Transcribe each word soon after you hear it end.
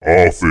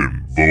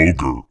often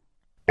vulgar,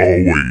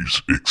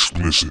 always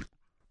explicit,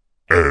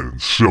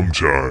 and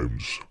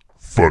sometimes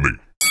funny.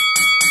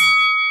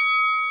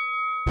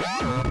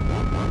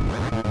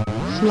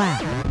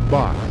 Slap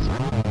Box.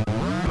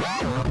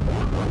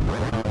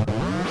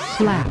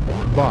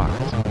 Slap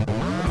Box.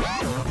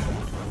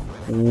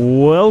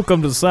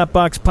 Welcome to the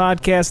Slapbox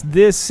Podcast.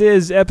 This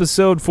is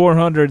episode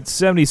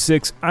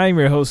 476. I'm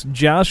your host,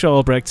 Josh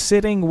Albrecht,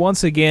 sitting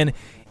once again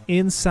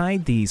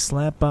inside the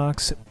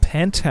Slapbox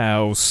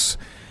penthouse.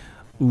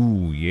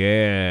 Ooh,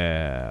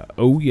 yeah.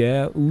 Oh,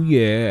 yeah. Ooh,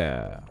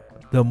 yeah.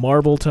 The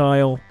marble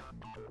tile.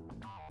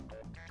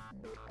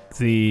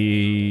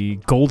 The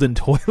golden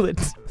toilet.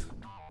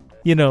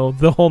 You know,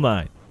 the whole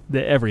nine.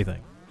 The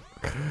everything.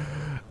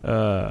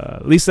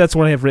 At least that's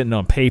what I have written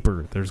on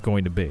paper there's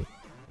going to be.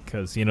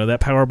 Because, you know, that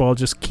Powerball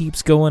just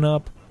keeps going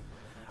up.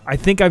 I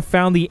think I've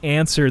found the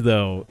answer,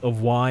 though,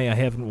 of why I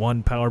haven't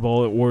won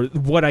Powerball, or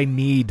what I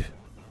need,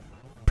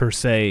 per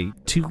se,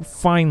 to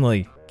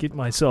finally get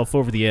myself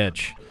over the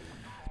edge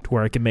to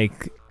where I can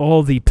make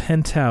all the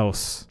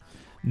penthouse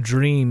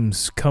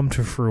dreams come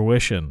to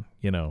fruition,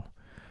 you know.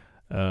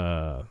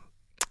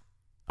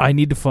 I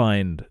need to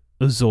find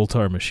a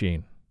Zoltar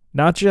machine.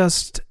 Not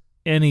just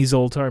any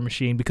Zoltar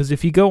machine, because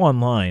if you go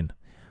online,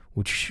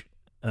 which...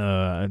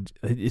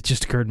 it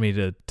just occurred to me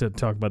to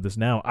talk about this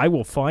now. I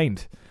will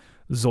find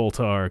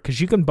Zoltar,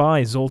 because you can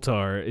buy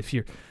Zoltar if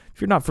you're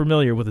not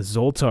familiar with a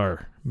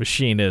Zoltar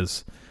machine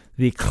is.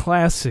 The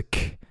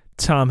classic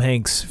Tom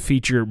Hanks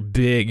feature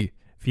Big.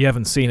 If you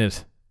haven't seen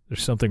it,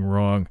 there's something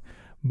wrong.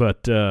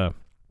 But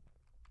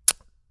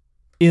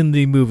in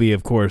the movie,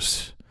 of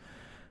course,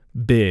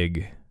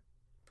 Big,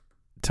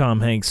 Tom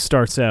Hanks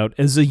starts out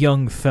as a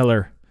young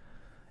feller,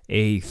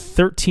 a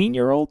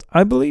 13-year-old,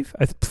 I believe.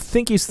 I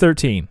think he's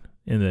 13.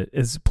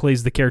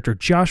 Plays the character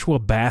Joshua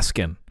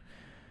Baskin,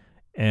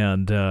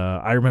 and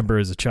I remember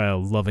as a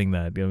child loving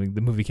that. I mean,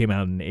 the movie came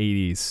out in the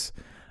 80s.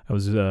 I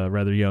was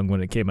rather young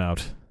when it came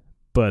out,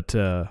 but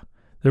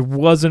there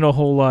wasn't a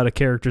whole lot of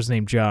characters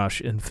named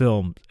Josh in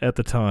film at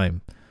the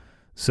time,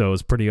 so it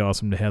was pretty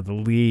awesome to have the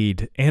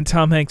lead. And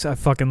Tom Hanks, I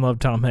fucking love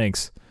Tom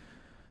Hanks.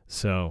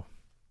 So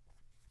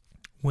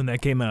when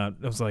that came out,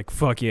 I was like,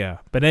 fuck yeah.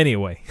 But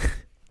anyway,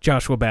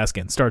 Joshua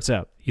Baskin starts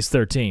out. He's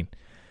 13.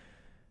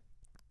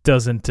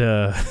 Doesn't,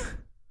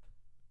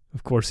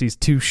 of course, he's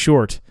too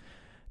short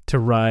to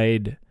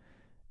ride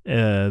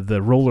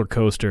the roller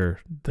coaster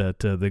that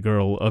the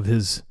girl of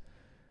his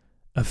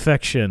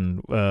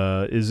affection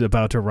is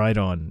about to ride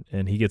on,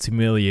 and he gets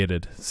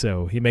humiliated.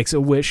 So he makes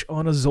a wish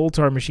on a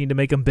Zoltar machine to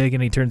make him big,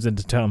 and he turns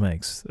into Tom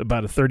Hanks,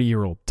 about a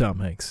 30-year-old Tom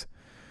Hanks.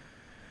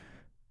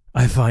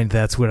 I find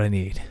that's what I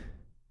need.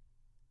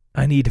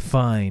 I need to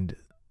find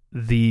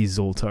the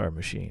Zoltar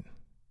machine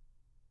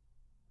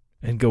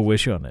and go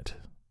wish on it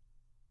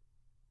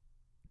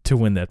to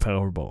win that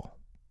Powerball.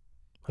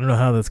 I don't know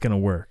how that's going to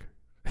work.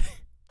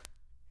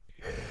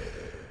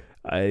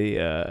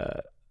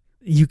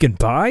 You can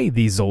buy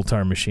these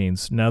Zoltar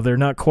machines. Now, they're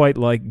not quite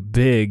like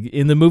Big.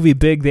 In the movie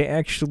Big, they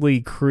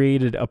actually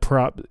created a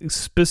prop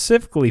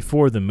specifically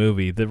for the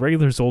movie. The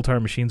regular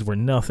Zoltar machines were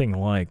nothing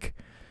like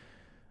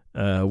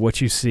what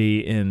you see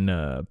in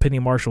Penny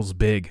Marshall's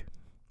Big.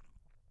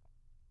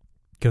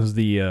 Because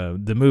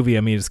the movie,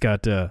 I mean, it's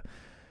got...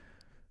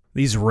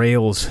 these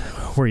rails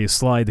where you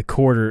slide the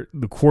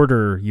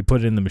quarter you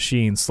put in the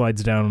machine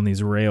slides down on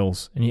these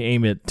rails, and you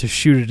aim it to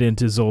shoot it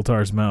into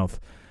Zoltar's mouth.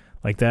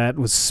 Like, that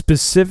was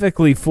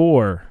specifically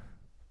for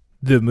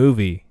the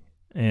movie.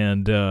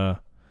 And there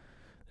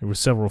were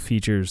several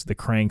features, the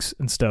cranks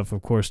and stuff,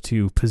 of course,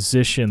 to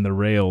position the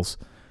rails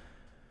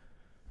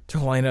to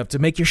line up to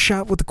make your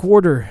shot with the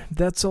quarter.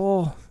 That's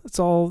all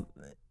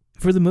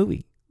for the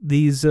movie.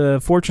 These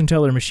fortune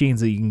teller machines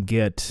that you can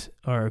get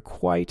are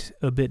quite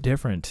a bit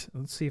different.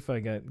 Let's see if I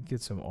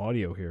get some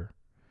audio here.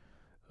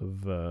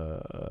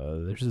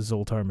 There's a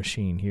Zoltar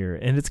machine here,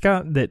 and it's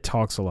got that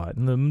talks a lot.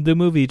 And the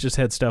movie just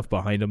had stuff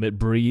behind them. It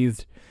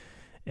breathed,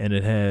 and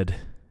it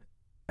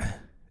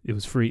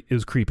was free. It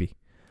was creepy,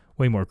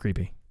 way more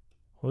creepy.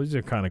 Well, these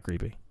are kind of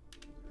creepy.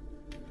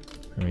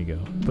 There we go.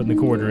 Putting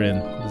the quarter in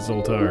the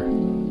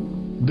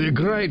Zoltar. The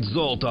great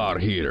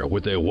Zoltar here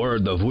with a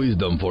word of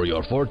wisdom for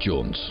your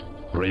fortunes.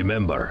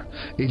 Remember,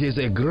 it is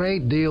a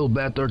great deal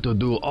better to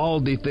do all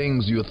the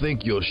things you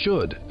think you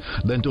should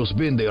than to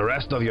spend the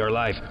rest of your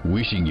life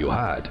wishing you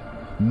had.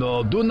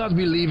 No, do not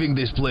be leaving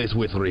this place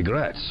with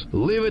regrets.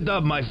 Live it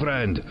up, my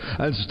friend,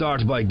 and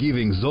start by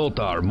giving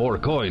Zoltar more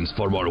coins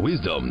for more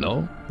wisdom,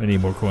 no? I need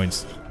more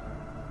coins.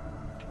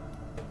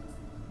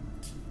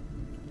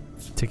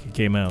 Ticket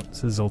came out. It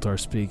says Zoltar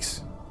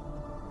speaks.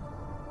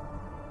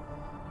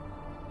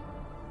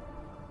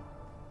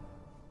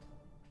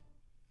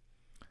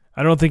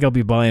 I don't think I'll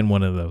be buying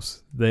one of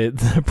those.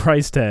 The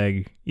price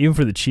tag, even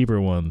for the cheaper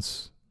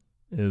ones,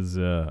 is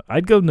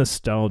I'd go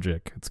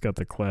nostalgic. It's got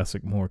the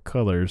classic more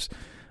colors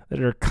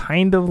that are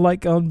kind of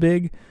like on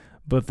Big,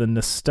 but the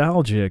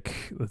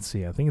nostalgic, let's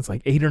see, I think it's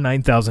like $8,000 or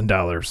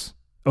 $9,000.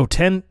 Oh,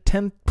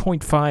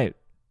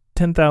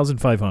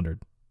 10,500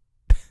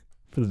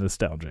 for the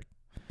nostalgic.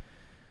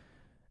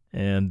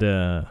 And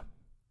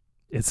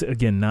it's,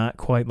 again, not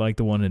quite like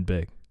the one in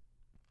Big.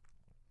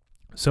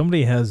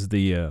 Somebody has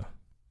the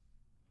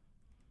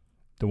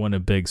one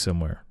in Big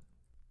somewhere.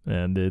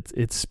 And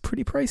it's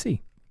pretty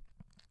pricey.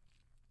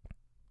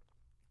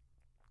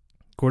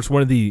 Of course,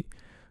 one of the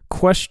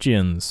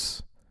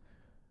questions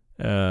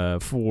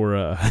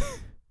for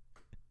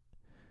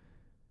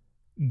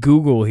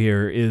Google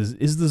here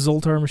is the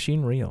Zoltar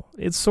machine real?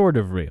 It's sort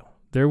of real.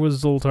 There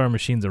was Zoltar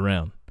machines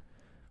around,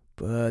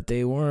 but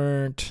they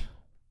weren't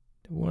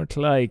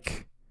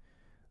like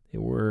they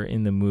were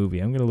in the movie.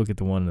 I'm gonna look at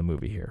the one in the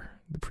movie here.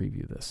 The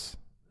preview this.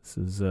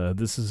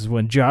 This is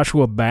when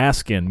Joshua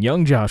Baskin,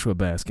 young Joshua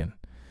Baskin,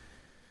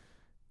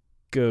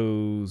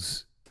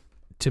 goes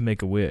to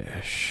make a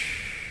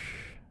wish,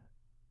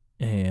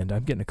 and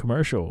I'm getting a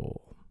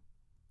commercial.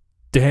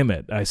 Damn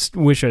it! I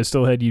wish I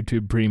still had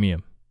YouTube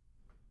Premium.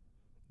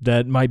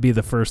 That might be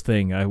the first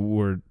thing I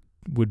would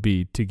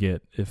be to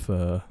get if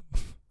I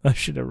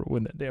should ever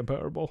win that damn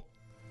Powerball.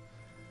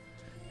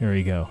 Here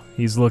we go.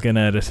 He's looking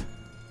at it.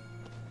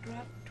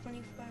 Drop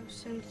 25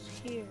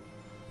 cents here.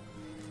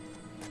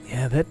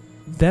 Yeah, that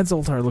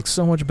Zoltar looks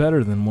so much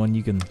better than one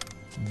you can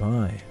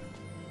buy.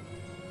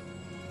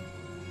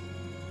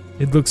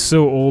 It looks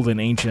so old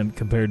and ancient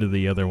compared to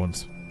the other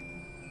ones.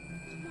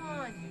 Come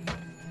on.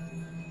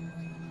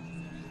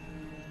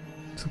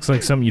 This looks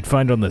like something you'd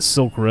find on the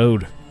Silk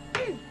Road.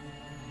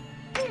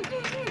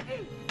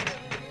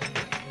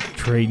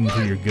 Trading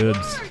for your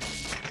goods.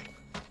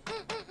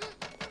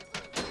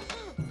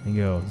 There you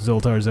go.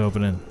 Zoltar's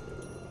opening.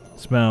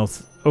 His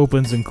mouth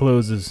opens and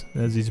closes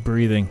as he's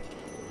breathing.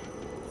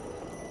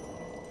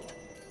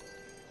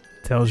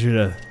 Tells you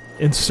to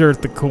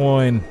insert the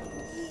coin.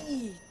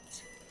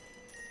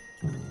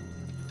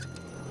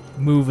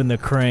 Moving the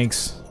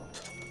cranks.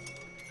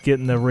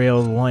 Getting the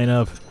rail to line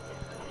up.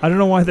 I don't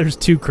know why there's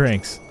two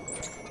cranks.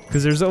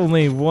 Because there's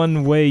only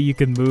one way you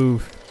can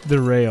move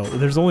the rail.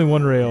 There's only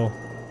one rail.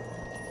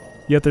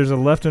 Yet there's a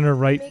left and a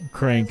right Big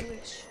crank.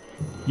 wish.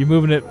 You're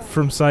moving it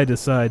from side to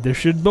side. There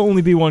should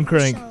only be one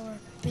crank. Sour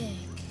big.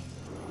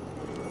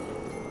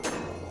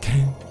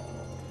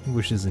 He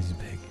wishes he's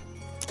big.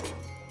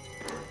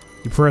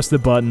 You press the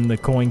button, the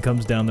coin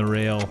comes down the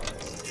rail.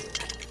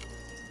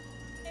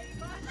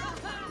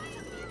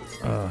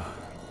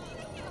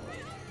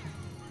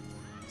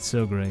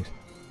 So great.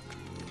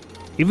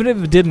 Even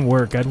if it didn't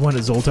work, I'd want a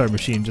Zoltar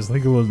machine just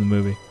like it was in the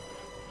movie.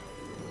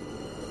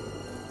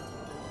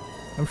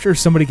 I'm sure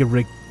somebody could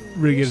rig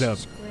it up. Wish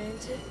is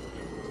granted.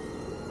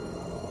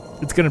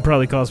 It's gonna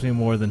probably cost me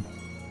more than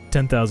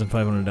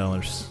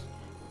 $10,500.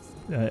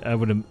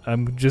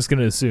 I'm just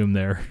gonna assume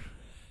there.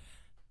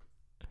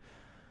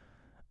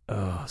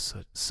 Oh,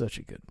 such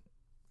a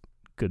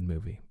good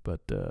movie. But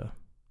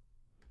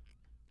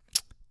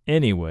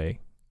anyway,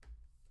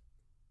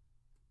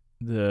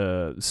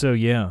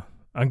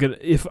 I'm gonna,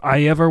 if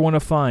I ever want to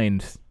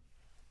find,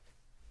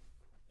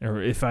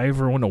 or if I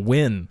ever want to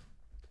win,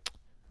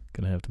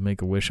 gonna have to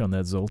make a wish on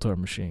that Zoltar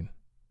machine.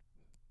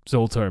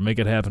 Zoltar, make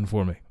it happen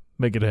for me.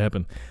 Make it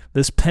happen.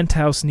 This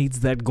penthouse needs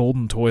that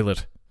golden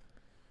toilet.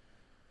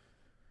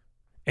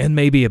 And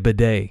maybe a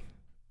bidet.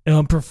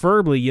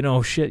 Preferably, you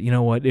know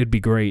what? It'd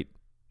be great.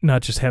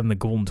 Not just having the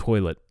golden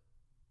toilet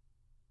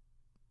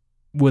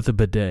with a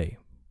bidet.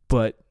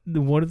 But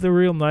one of the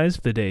real nice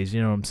bidets,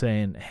 you know what I'm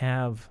saying,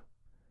 have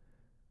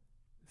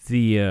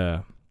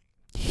the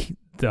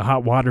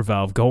hot water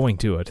valve going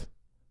to it.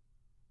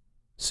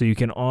 So you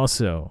can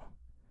also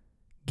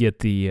get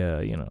the,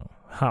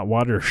 hot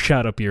water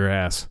shot up your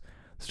ass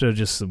instead of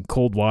just some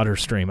cold water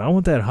stream. I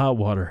want that hot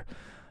water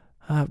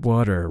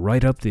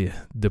right up the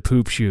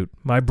poop chute.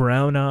 My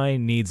brown eye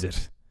needs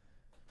it.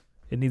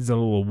 It needs a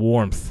little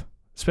warmth,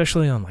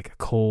 especially on like a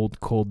cold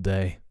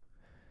day.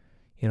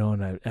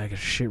 And I get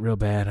shit real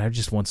bad. I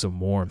just want some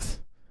warmth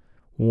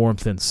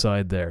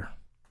inside there.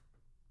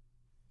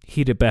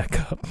 Heat it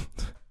back up.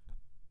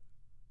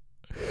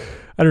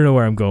 I don't know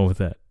where I'm going with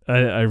that.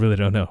 I really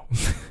don't know.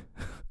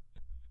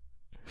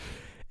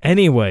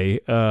 Anyway,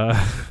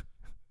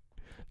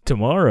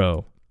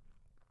 tomorrow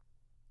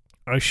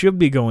I should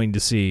be going to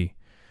see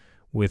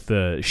with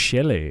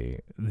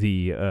Shelley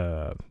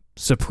the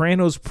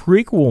Sopranos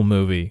prequel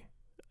movie,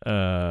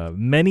 The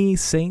Many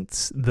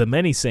Saints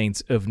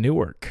of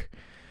Newark.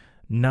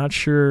 Not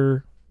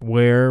sure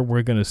where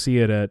we're going to see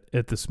it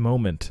at this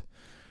moment.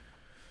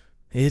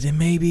 It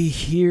may be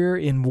here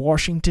in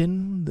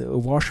Washington, the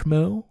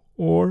Washmo,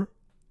 or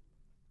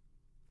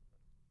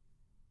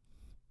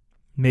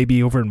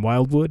maybe over in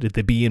Wildwood at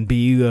the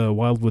B&B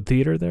Wildwood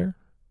Theater there,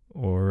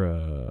 or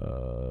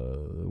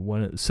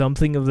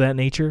something of that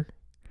nature.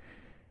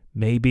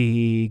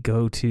 Maybe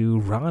go to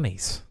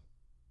Ronnie's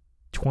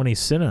 20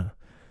 Cinema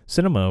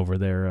over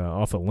there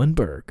off of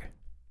Lindbergh.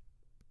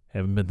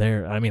 Haven't been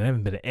there. I mean, I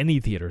haven't been to any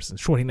theater since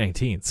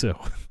 2019, so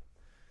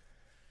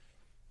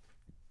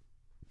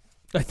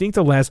I think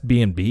the last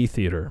B&B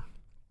theater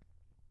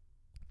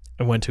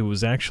I went to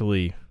was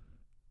actually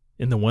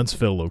in the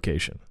Wentzville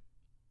location,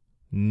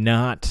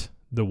 not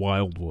the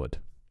Wildwood.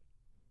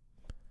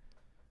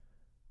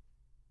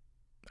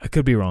 I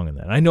could be wrong in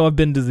that. I know I've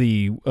been to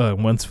the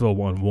Wentzville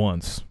one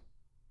once,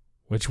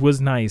 which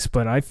was nice,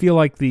 but I feel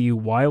like the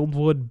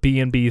Wildwood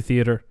B&B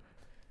Theater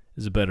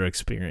is a better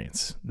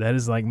experience. That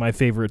is like my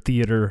favorite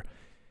theater,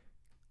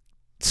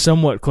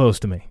 somewhat close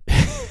to me,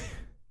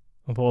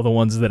 of all the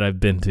ones that I've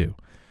been to.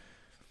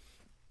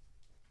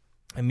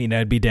 I mean,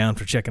 I'd be down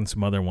for checking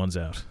some other ones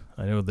out.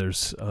 I know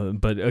there's,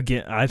 but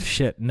again,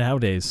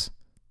 nowadays,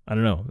 I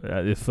don't know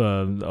if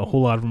a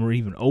whole lot of them are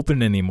even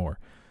open anymore,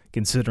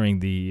 considering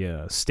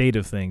the state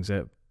of things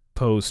at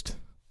post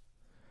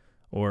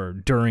or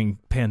during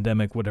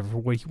pandemic, whatever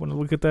way you want to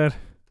look at that.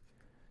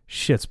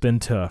 Shit's been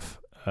tough.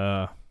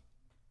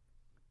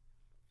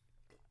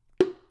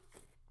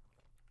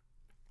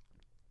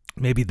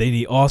 Maybe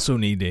they also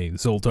need a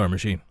Zoltar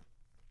machine.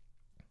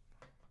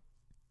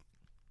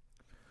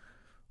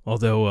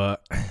 Although,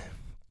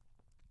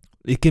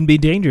 it can be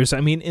dangerous.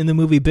 I mean, in the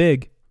movie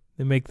Big,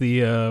 they make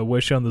the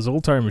wish on the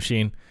Zoltar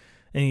machine,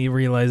 and he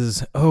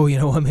realizes, oh, you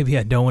know what, maybe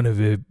I don't want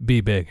to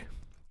be big.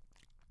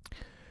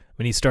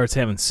 When he starts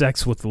having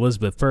sex with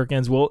Elizabeth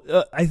Perkins, well,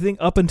 I think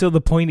up until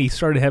the point he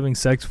started having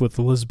sex with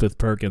Elizabeth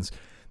Perkins,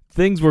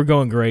 things were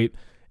going great,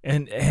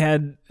 and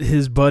had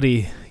his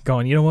buddy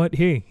going, you know what,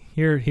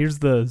 here's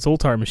the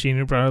Zoltar machine,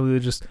 and probably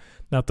just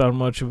not thought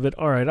much of it.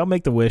 All right, I'll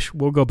make the wish.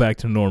 We'll go back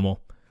to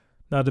normal.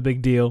 Not a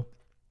big deal.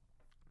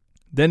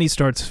 Then he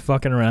starts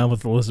fucking around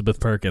with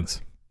Elizabeth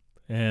Perkins.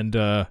 And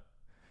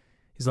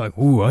he's like,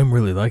 ooh, I'm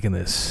really liking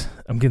this.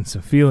 I'm getting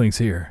some feelings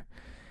here.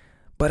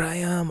 But I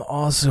am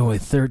also a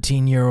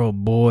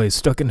 13-year-old boy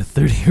stuck in a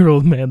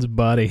 30-year-old man's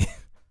body.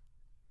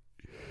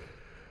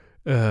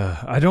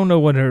 I don't know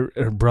what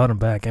brought him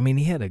back. I mean,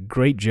 he had a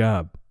great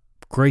job.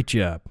 Great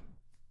job.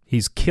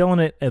 He's killing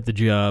it at the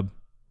job.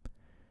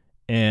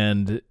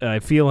 And I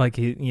feel like,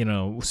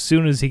 as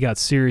soon as he got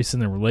serious in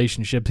the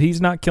relationship,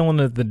 he's not killing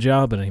it at the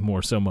job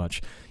anymore so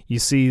much. You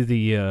see at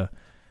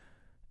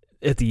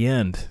the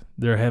end,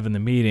 they're having the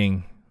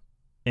meeting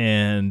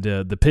and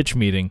the pitch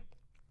meeting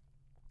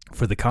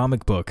for the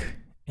comic book.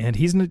 And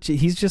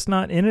he's just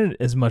not in it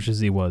as much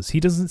as he was. He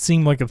doesn't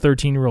seem like a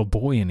 13-year-old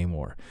boy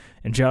anymore.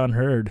 And John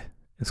Hurd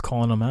is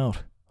calling him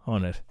out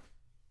on it.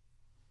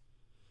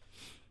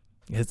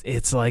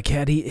 It's like,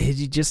 had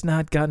he just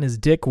not gotten his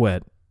dick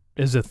wet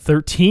as a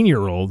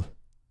 13-year-old,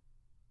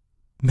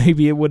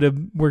 maybe it would have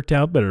worked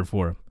out better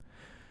for him.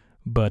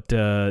 But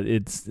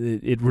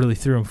it really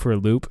threw him for a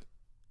loop,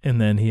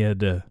 and then he had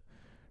to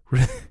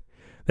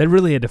that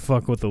really had to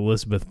fuck with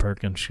Elizabeth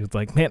Perkins. She was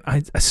like, man,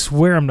 I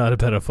swear I'm not a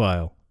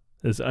pedophile.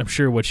 I'm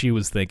sure what she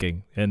was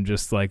thinking, and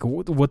just like,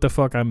 what the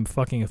fuck, I'm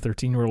fucking a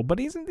 13-year-old, but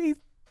he's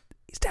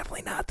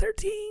definitely not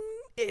 13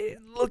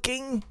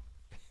 looking.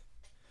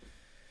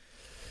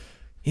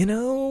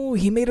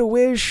 He made a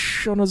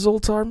wish on a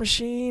Zoltar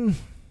machine.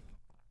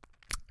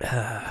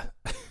 I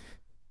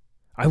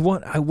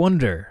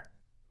wonder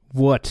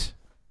what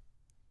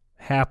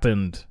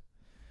happened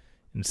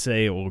and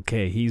say,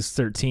 okay, he's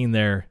 13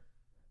 there.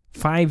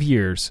 5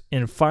 years.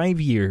 In 5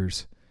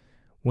 years,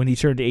 when he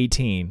turned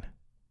 18,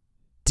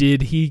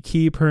 did he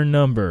keep her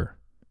number?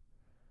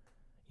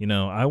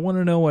 I want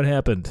to know what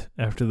happened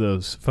after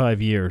those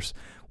 5 years.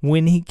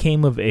 When he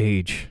came of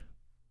age.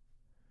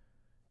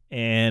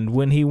 And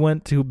when he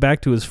went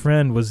back to his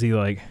friend, was he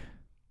like,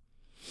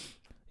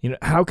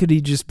 how could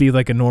he just be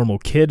like a normal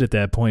kid at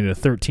that point, a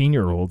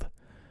 13-year-old?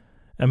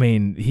 I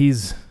mean,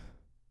 he's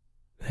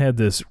had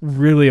this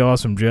really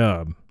awesome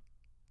job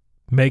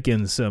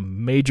making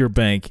some major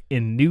bank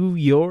in New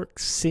York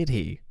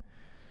City.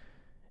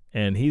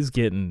 And he's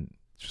getting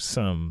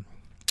some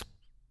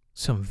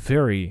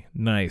very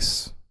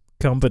nice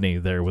company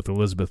there with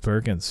Elizabeth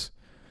Perkins.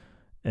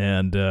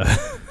 And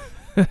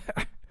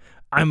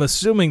I'm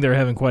assuming they're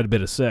having quite a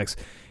bit of sex.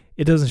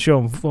 It doesn't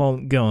show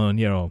them going,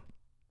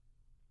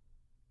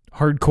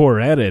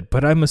 hardcore at it,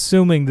 but I'm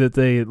assuming that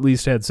they at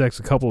least had sex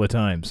a couple of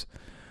times.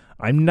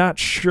 I'm not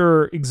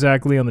sure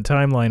exactly on the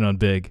timeline on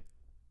Big.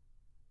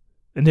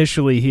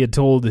 Initially, he had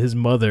told his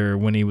mother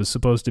when he was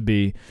supposed to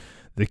be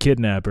the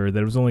kidnapper that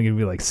it was only going to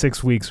be like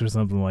 6 weeks or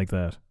something like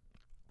that.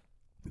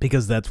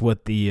 Because that's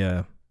what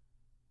the,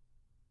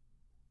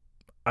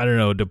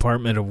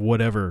 department of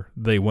whatever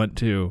they went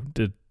to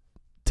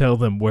tell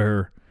them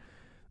where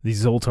the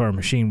Zoltar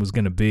machine was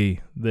going to be,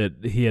 that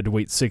he had to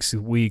wait 6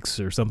 weeks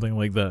or something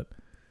like that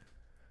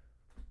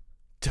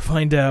to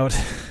find out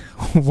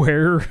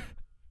where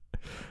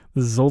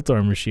the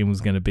Zoltar machine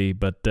was going to be.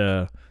 But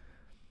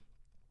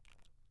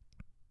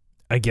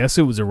I guess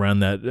it was around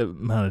that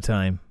amount of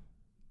time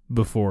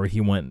before he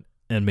went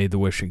and made the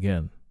wish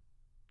again.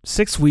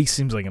 6 weeks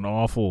seems like an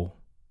awful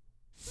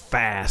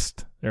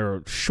fast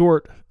or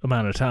short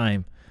amount of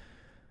time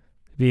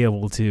to be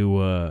able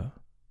to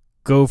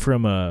go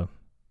from a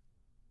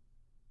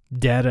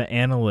data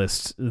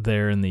analyst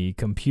there in the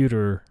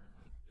computer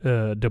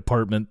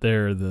department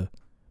there, and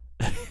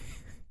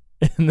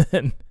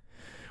then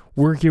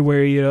work your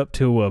way up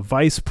to a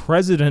vice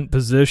president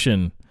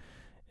position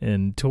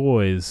in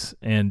toys,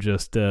 and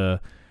just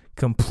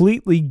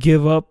completely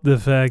give up the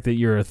fact that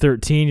you're a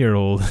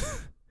 13-year-old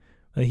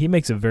He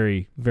makes a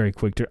very, very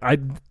quick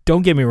turn.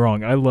 Don't get me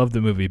wrong, I love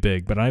the movie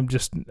Big, but I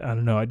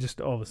don't know,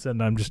 all of a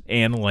sudden I'm just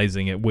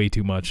analyzing it way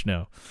too much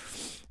now.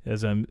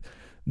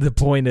 The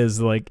point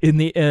is, like, in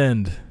the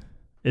end,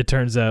 it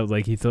turns out,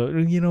 like, he thought,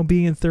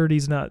 being 30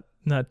 is not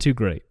too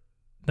great.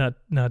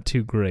 Not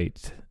too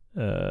great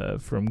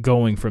from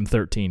going from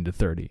 13 to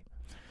 30.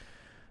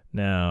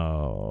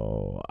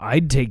 Now,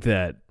 I'd take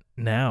that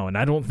now, and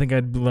I don't think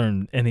I'd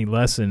learn any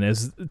lesson,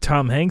 as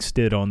Tom Hanks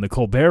did on the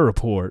Colbert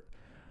Report,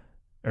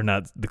 or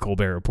not the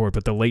Colbert Report,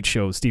 but the Late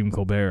Show with Stephen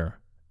Colbert.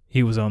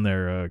 He was on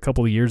there a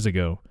couple of years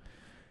ago,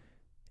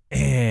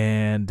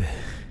 and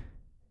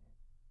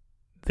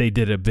they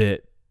did a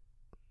bit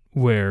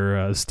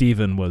where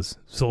Stephen was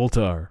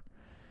Zoltar,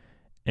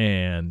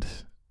 and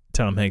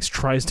Tom Hanks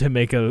tries to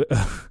make a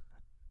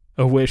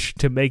wish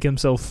to make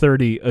himself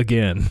 30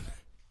 again.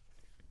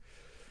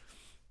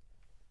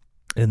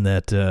 And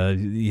that,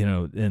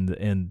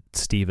 and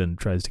Stephen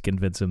tries to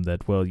convince him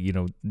that, well,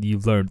 you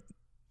learned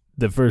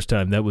the first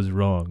time that was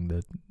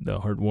wrong, the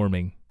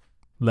heartwarming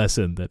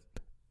lesson that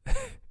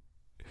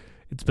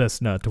it's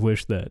best not to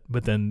wish that.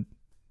 But then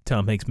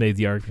Tom Hanks made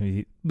the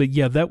argument, but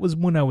yeah, that was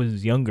when I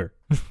was younger.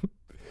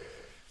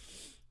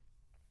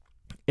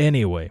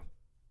 Anyway,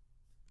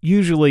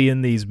 usually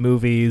in these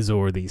movies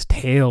or these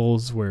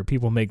tales where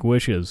people make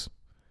wishes,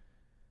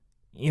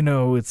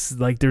 it's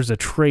like there's a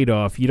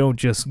trade-off. You don't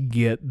just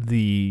get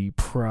the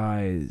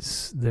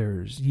prize.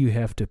 You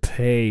have to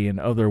pay in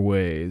other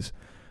ways.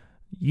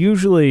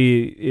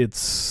 Usually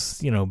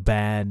it's,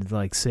 bad,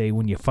 like, say,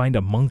 when you find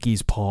a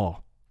monkey's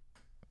paw.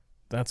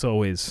 That's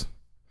always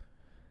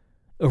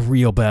a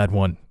real bad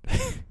one.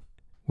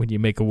 When you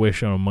make a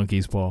wish on a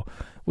monkey's paw,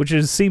 which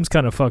seems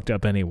kind of fucked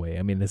up anyway.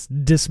 I mean, it's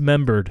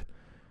dismembered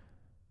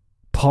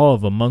paw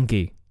of a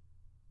monkey.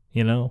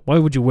 Why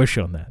would you wish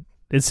on that?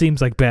 It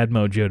seems like bad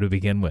mojo to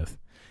begin with.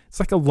 It's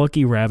like a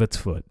lucky rabbit's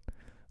foot.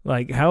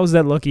 Like, how is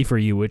that lucky for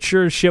you? It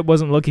sure as shit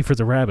wasn't lucky for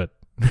the rabbit.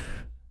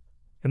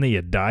 And then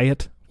you dye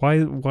it?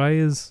 Why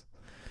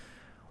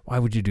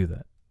would you do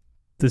that?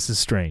 This is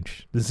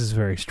strange. This is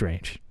very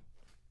strange.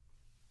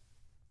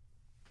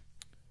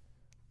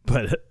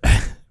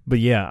 But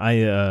yeah,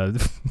 I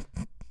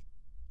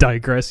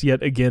digress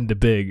yet again to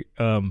Big.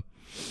 I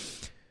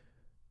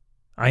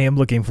am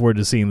looking forward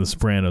to seeing the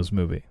Sopranos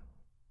movie.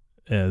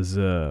 As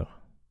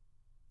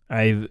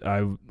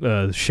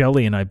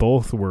Shelley and I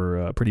both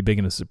were pretty big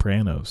into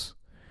Sopranos,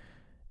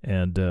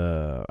 and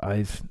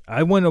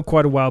I went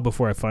quite a while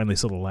before I finally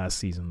saw the last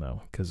season,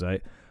 though, because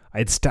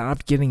I'd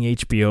stopped getting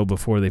HBO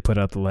before they put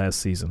out the last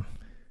season,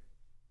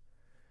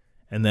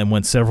 and then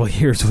went several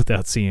years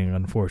without seeing it,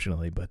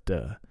 unfortunately. But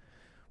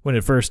when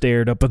it first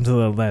aired, up until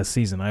the last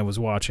season, I was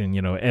watching,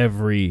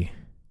 every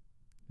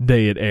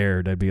day it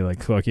aired, I'd be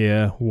like, fuck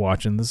yeah,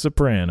 watching the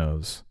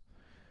Sopranos.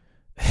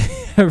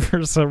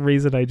 For some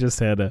reason, I just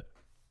had to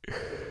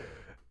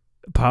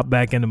pop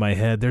back into my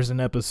head. There's an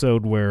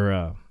episode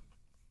where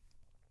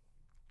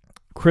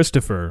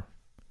Christopher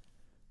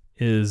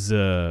is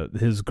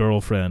his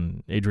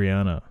girlfriend,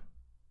 Adriana.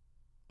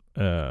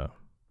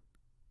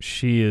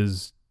 She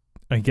is,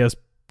 I guess,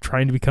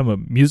 trying to become a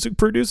music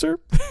producer.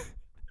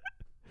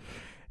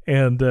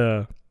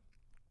 And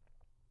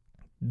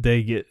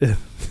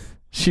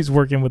she's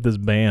working with this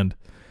band.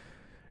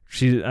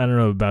 I don't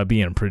know about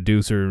being a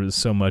producer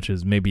so much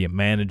as maybe a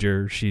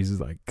manager. She's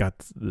like got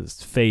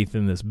this faith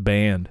in this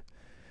band,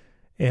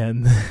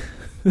 and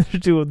they're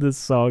doing this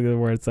song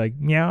where it's like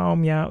meow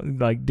meow,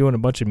 like doing a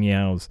bunch of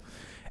meows,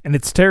 and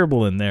it's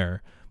terrible in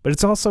there. But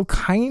it's also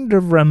kind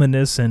of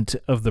reminiscent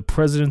of the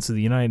Presidents of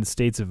the United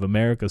States of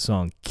America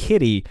song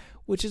 "Kitty,"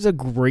 which is a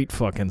great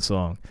fucking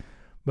song.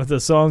 But the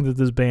song that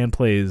this band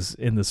plays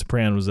in the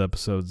Sopranos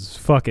episodes is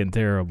fucking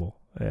terrible.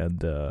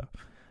 And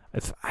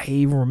if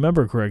I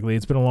remember correctly,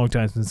 it's been a long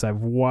time since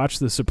I've watched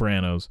The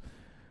Sopranos,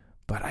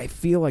 but I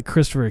feel like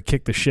Christopher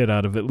kicked the shit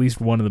out of at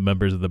least one of the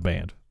members of the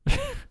band. I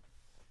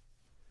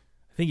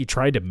think he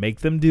tried to make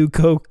them do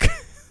coke.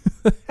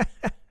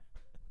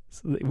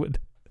 So they would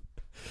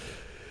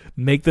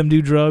make them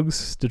do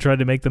drugs to try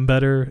to make them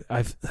better.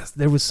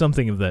 There was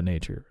something of that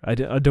nature. I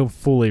don't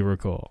fully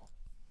recall.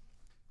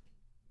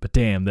 But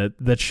damn,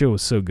 that show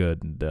was so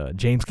good. And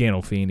James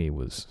Gandolfini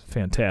was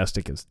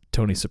fantastic as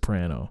Tony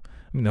Soprano.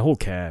 I mean, the whole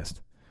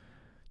cast,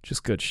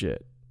 just good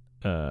shit.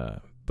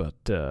 But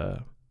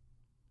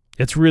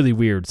it's really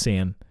weird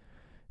seeing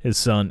his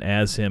son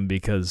as him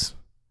because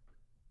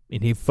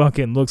he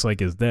fucking looks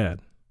like his dad.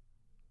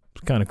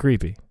 It's kind of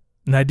creepy.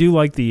 And I do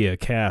like the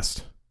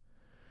cast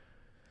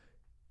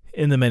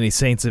in The Many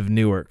Saints of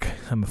Newark.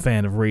 I'm a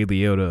fan of Ray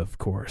Liotta, of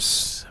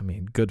course. I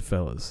mean,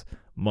 Goodfellas.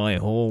 My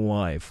whole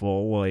life,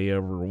 all I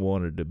ever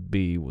wanted to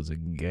be was a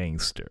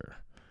gangster.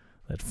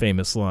 That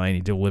famous line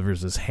he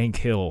delivers as Hank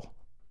Hill,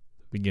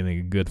 beginning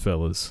of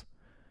Goodfellas.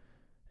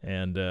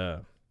 And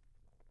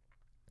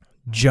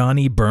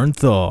Johnny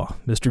Bernthal,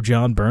 Mr.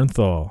 John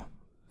Bernthal,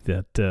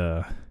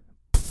 that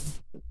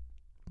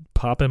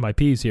popping my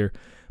peas here,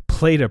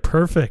 played a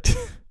perfect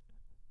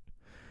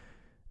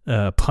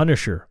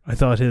Punisher. I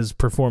thought his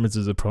performance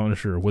as a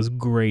Punisher was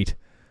great.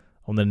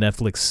 on the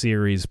Netflix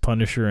series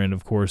Punisher, and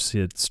of course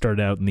it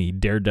started out in the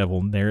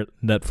Daredevil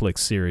Netflix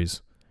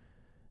series,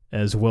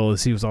 as well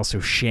as he was also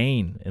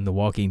Shane in The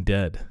Walking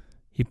Dead.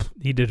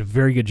 He did a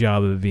very good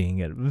job of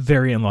being a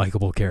very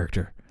unlikable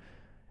character.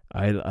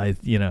 I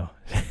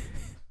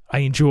I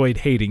enjoyed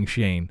hating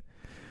Shane.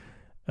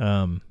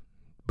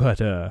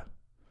 But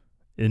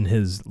in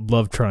his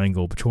love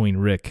triangle between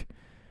Rick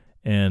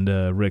and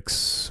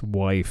Rick's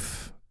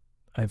wife,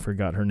 I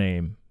forgot her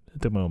name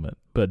at the moment,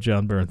 but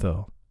John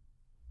Bernthal.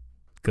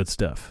 Good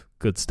stuff.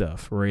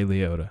 Ray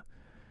Liotta.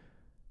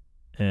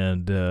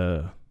 And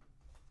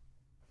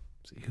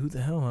see, who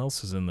the hell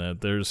else is in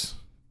that?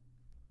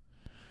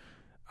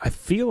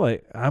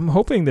 I'm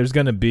hoping there's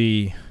going to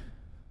be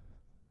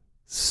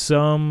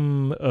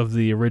some of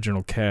the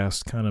original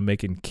cast kind of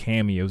making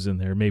cameos in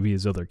there, maybe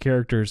as other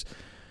characters.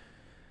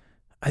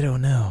 I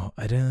don't know.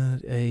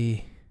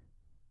 I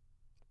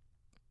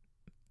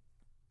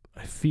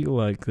feel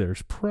like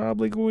there's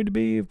probably going to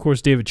be. Of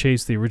course, David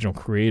Chase, the original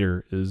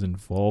creator, is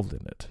involved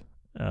in it.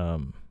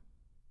 John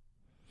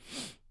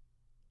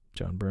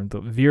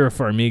Bernthal. Vera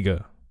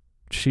Farmiga.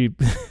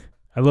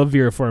 I love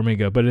Vera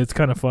Farmiga, but it's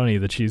kind of funny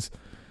that she's,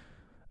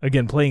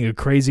 again, playing a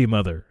crazy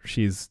mother.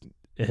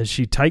 Has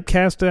she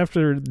typecast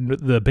after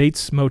the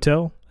Bates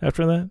Motel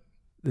after that?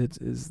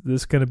 Is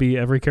this going to be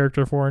every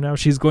character for her now?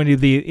 She's going to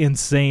be the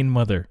insane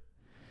mother.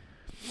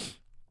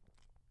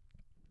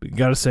 But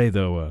gotta say,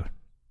 though,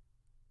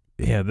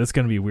 that's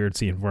going to be weird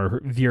seeing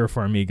Vera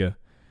Farmiga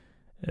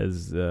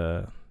as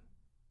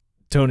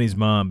Tony's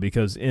mom,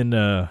 because in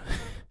the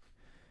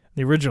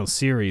original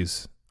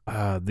series,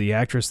 the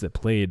actress that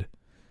played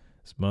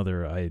his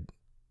mother, I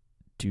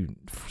do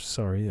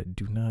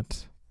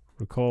not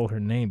recall her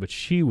name, but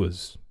she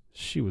was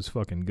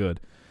fucking good,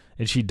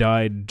 and she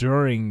died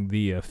during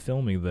the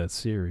filming of that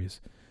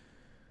series.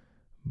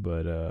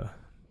 But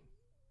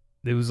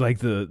it was like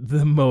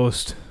the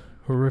most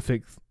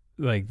horrific,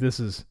 like, this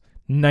is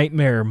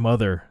nightmare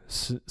mother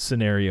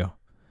scenario.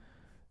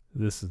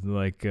 This is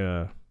like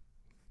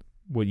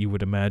what you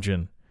would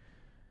imagine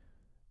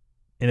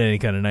in any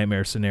kind of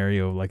nightmare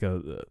scenario, like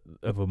of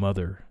a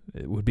mother.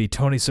 It would be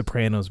Tony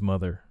Soprano's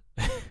mother.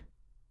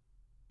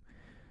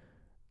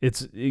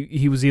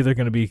 He was either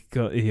going to be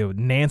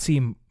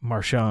Nancy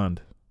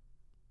Marchand,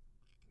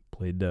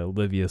 played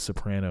Olivia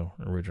Soprano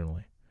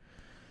originally.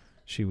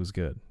 She was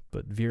good,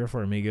 but Vera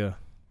Farmiga.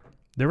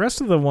 The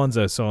rest of the ones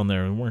I saw in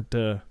there weren't.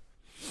 Didn't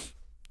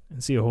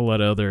see a whole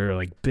lot of other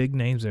like big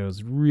names I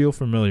was real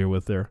familiar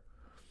with there.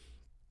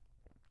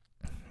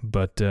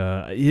 But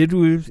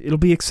it'll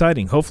be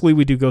exciting. Hopefully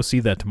we do go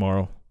see that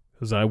tomorrow,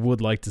 because I would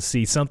like to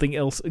see something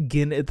else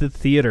again at the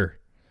theater,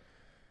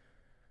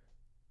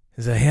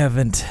 as I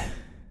haven't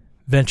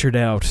ventured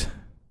out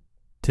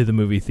to the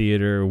movie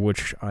theater,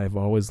 which I've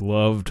always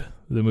loved.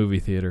 The movie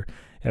theater.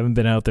 Haven't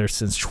been out there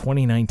since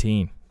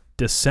 2019,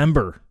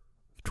 December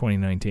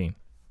 2019.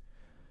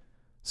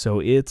 So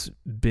it's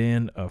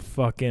been a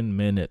fucking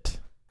minute.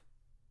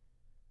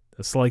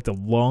 That's like the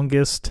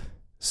longest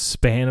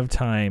span of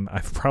time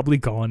I've probably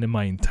gone in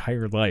my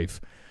entire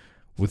life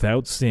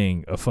without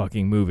seeing a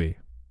fucking movie.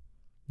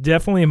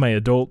 Definitely in my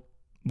adult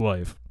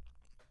life.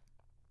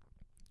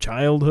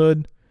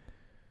 Childhood,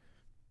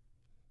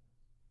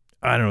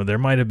 I don't know, there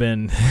might have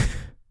been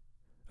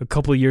a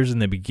couple of years in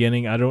the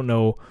beginning. I don't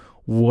know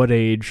what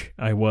age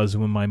I was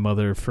when my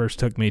mother first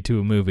took me to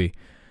a movie,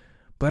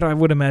 but I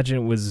would imagine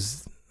it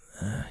was,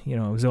 I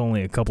was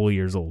only a couple of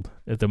years old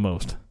at the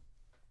most.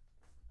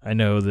 I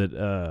know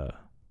that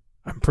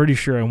I'm pretty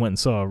sure I went and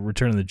saw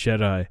Return of the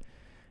Jedi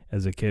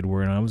as a kid,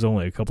 where I was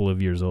only a couple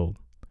of years old.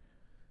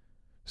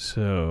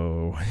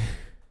 So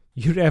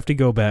you'd have to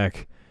go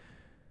back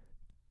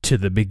to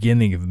the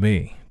beginning of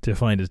me to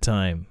find a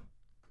time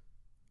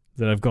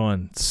that I've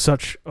gone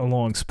such a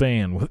long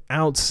span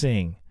without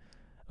seeing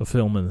a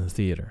film in the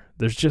theater.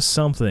 There's just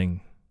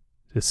something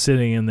to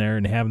sitting in there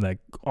and having that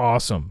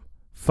awesome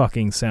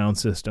fucking sound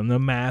system, the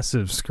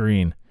massive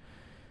screen,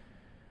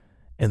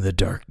 and the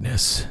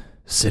darkness,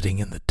 sitting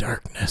in the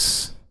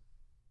darkness,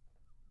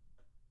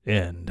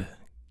 and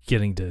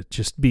getting to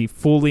just be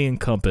fully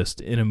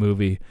encompassed in a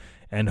movie.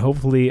 And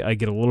hopefully I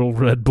get a little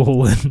Red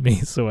Bull in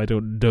me so I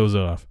don't doze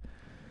off.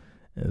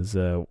 As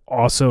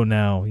also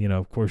now,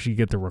 of course, you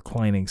get the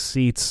reclining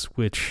seats,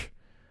 which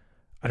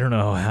I don't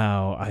know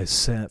how I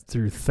sat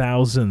through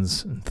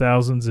thousands and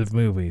thousands of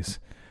movies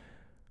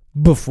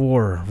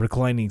before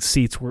reclining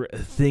seats were a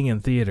thing in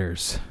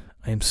theaters.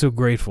 I am so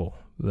grateful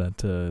that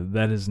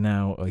that is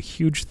now a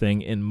huge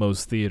thing in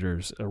most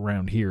theaters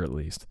around here, at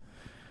least.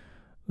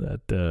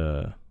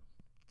 That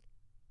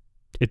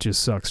it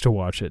just sucks to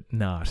watch it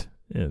not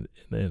in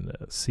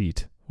a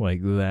seat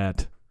like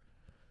that.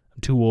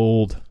 I'm too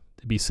old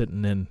to be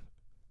sitting in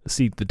a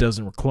seat that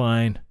doesn't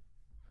recline,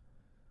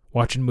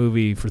 watching a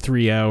movie for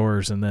 3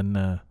 hours, and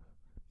then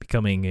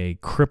becoming a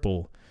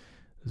cripple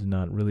is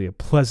not really a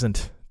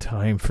pleasant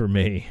time for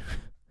me.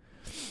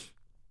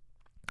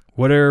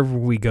 Whatever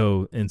we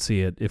go and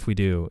see it, if we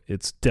do,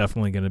 it's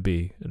definitely going to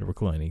be in a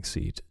reclining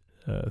seat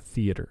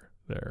theater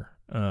there.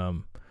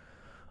 On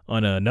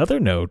another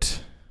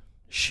note,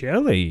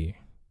 Shelly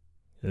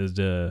has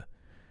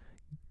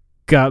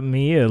got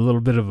me a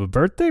little bit of a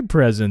birthday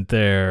present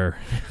there.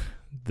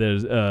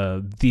 There's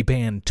the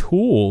band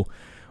Tool,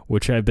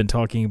 which I've been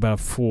talking about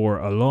for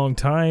a long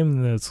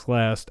time. This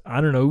last,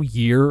 I don't know,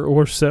 year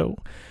or so,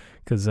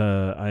 because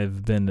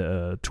I've been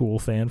a Tool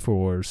fan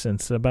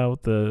since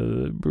about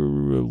the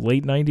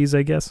late 90s,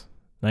 I guess.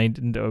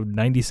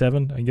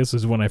 97, I guess,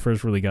 is when I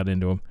first really got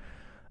into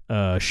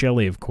them.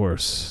 Shelly, of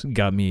course,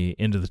 got me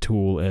into the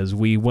Tool as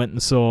we went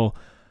and saw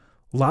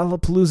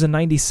Lollapalooza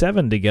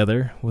 97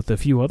 together with a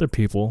few other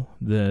people.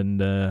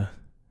 Then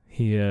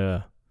he's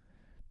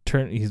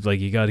like,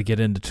 you got to get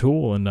into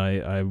Tool, and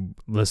I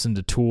listened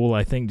to Tool,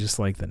 I think, just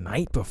like the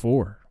night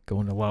before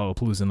going to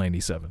Lollapalooza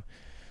 97.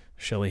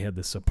 Shelly had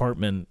this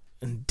apartment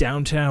in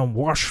downtown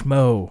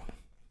Washmo. It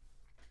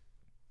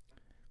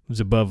was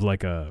above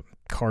like a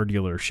car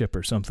dealership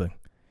or something.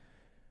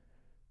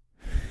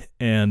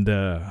 And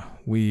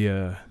we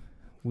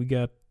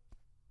got,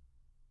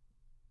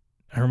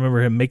 I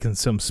remember him making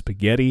some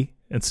spaghetti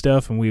and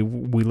stuff, and we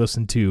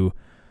listened to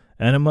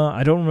Enema.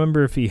 I don't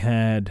remember if he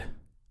had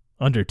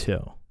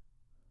Undertow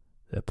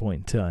at that point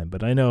in time,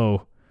 but I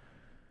know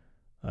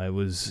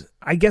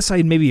I guess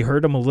I maybe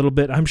heard him a little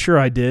bit. I'm sure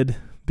I did,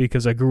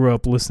 because I grew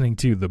up listening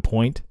to The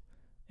Point,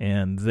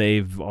 and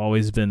they've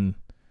always been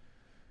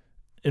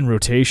in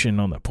rotation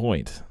on The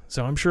Point.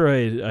 So I'm sure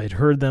I'd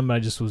heard them. I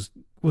just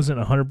wasn't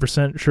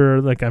 100%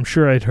 sure. Like, I'm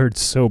sure I'd heard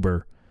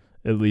Sober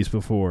at least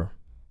before.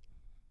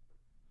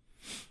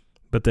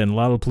 But then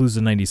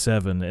Lollapalooza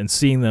 97, and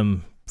seeing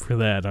them for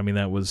that, I mean,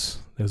 that was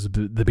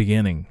the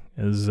beginning.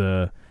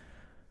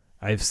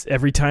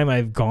 Every time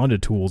I've gone to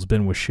Tool's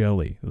been with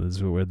Shelly.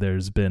 Where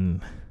there's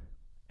been,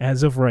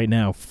 as of right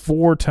now,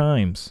 4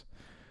 times.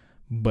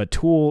 But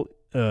Tool,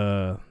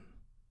 the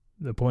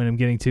point I'm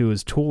getting to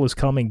is Tool is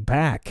coming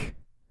back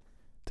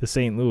to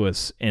St.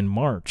 Louis in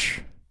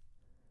March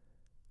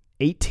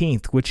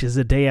 18th, which is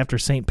the day after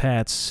St.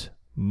 Pat's,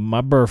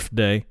 my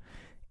birthday,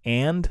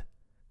 and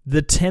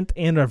the 10th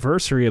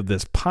anniversary of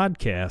this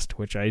podcast,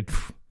 which I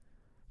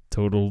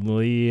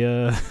totally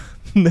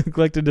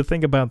neglected to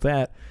think about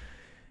that.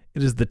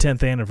 It is the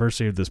 10th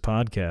anniversary of this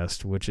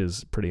podcast, which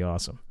is pretty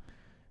awesome.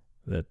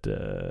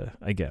 That,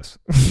 I guess.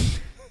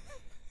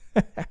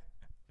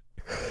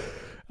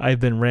 I've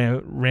been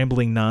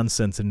rambling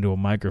nonsense into a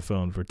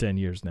microphone for 10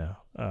 years now.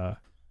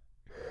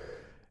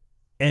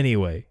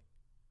 Anyway,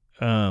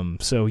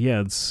 so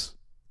yeah, it's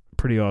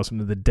pretty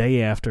awesome. The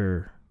day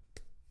after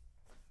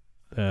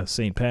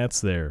St. Pat's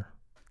there,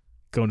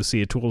 going to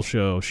see a Tool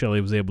show, Shelly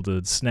was able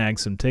to snag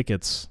some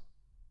tickets.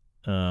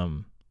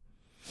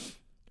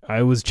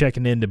 I was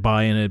checking into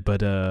buying it,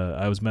 but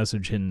I was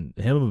messaging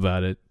him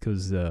about it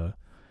because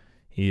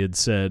he had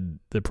said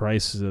the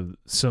price of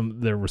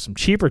there were some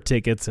cheaper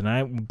tickets,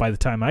 and by the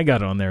time I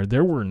got on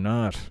there were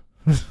not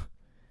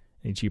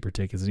any cheaper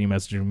tickets. And he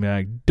messaged me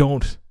back,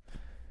 don't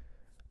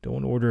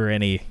order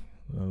any.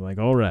 I'm like,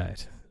 all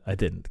right. I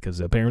didn't, because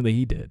apparently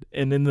he did.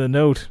 And in the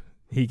note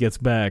he gets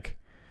back,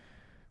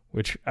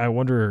 which I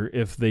wonder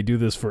if they do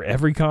this for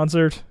every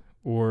concert,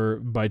 or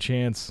by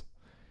chance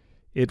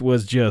it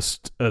was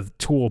just a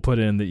Tool put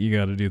in that you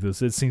got to do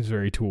this. It seems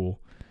very Tool.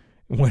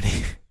 When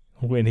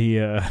he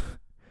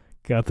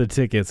got the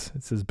tickets,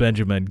 it says,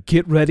 Benjamin,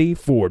 get ready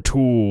for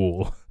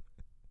Tool.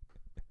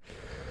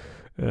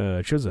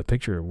 It shows a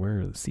picture of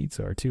where the seats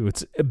are, too.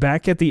 It's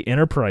back at the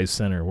Enterprise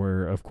Center,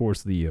 where, of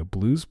course, the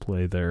Blues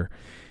play there.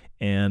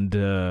 And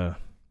I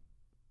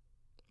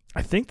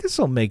think this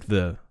will make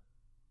the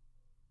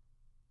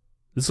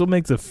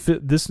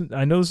fifth.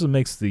 I know this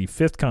makes the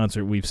 5th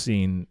concert we've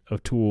seen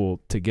of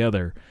Tool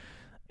together,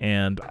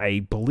 and I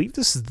believe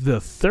this is the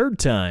 3rd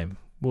time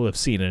we'll have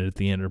seen it at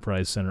the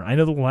Enterprise Center. I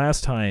know the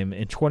last time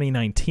in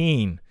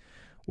 2019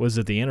 was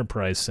at the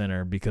Enterprise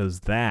Center, because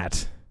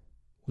that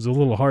was a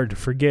little hard to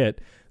forget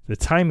the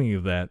timing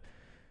of that,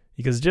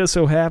 because it just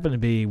so happened to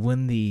be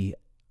when the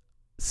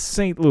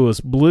St. Louis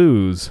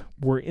Blues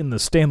were in the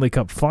Stanley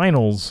Cup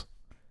Finals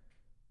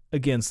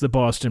against the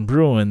Boston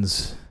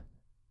Bruins,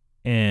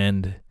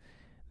 and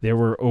they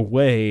were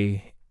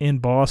away in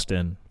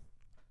Boston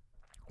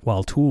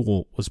while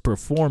Tool was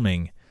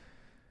performing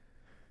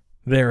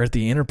there at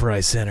the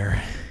Enterprise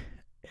Center.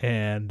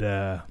 And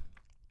the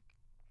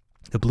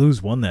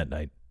Blues won that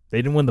night. They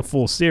didn't win the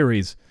full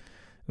series.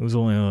 It was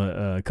only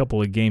a couple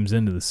of games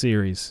into the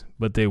series,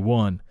 but they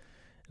won.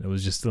 It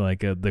was just like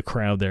the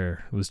crowd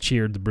there was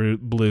cheered the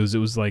Blues. It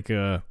was like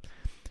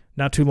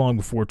not too long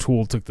before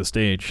Tool took the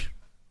stage.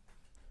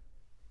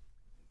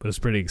 But it was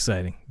pretty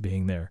exciting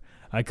being there.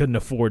 I couldn't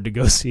afford to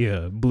go see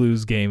a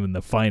Blues game in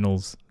the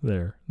finals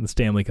there, the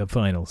Stanley Cup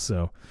Finals.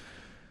 So,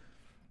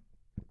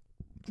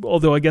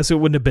 although I guess it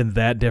wouldn't have been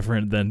that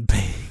different than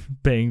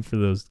paying for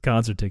those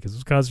concert tickets.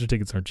 Those concert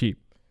tickets aren't cheap.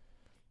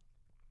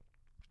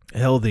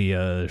 Hell,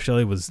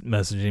 Shelly was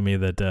messaging me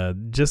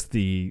that just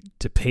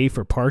to pay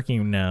for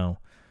parking now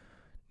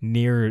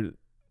near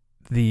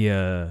the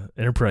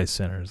Enterprise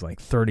Center is like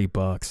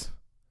 $30.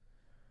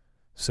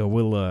 So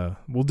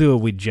we'll do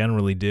what we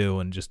generally do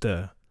and just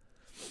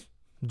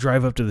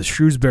drive up to the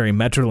Shrewsbury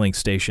Metrolink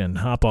station,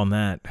 hop on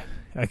that.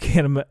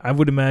 I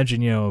would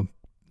imagine,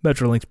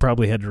 Metrolink's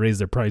probably had to raise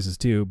their prices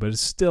too, but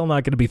it's still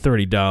not going to be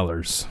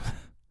 $30.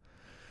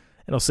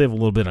 And I'll save a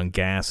little bit on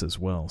gas as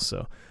well.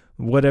 So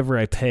whatever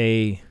I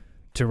pay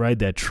to ride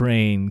that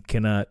train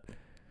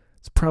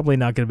it's probably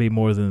not going to be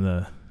more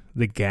than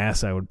the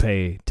gas I would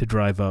pay to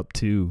drive up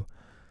to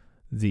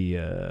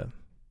the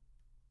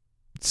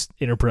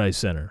Enterprise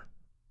Center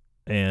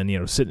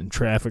and, sit in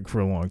traffic for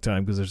a long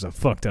time because there's a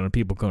fuck ton of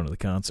people going to the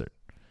concert.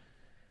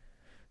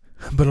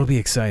 But it'll be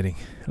exciting.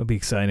 I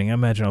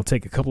imagine I'll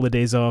take a couple of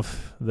days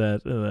off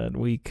that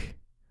week.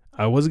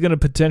 I was going to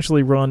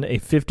potentially run a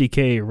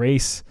 50K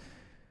race,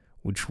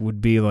 which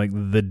would be like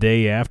the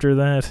day after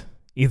that.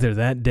 Either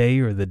that day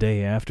or the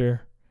day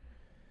after.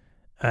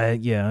 I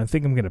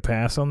think I'm going to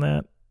pass on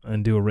that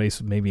and do a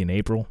race maybe in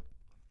April.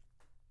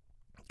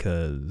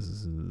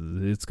 Because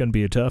it's going to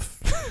be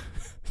tough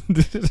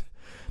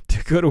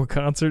to go to a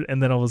concert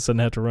and then all of a sudden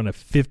have to run a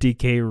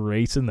 50K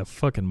race in the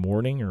fucking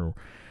morning or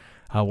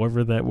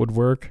however that would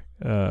work.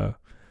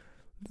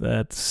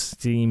 That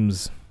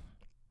seems,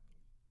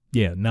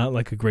 not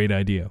like a great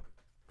idea.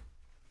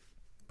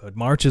 But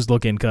March is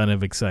looking kind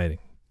of exciting.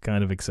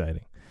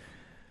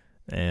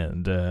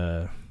 And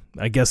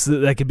I guess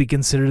that could be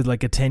considered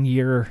like a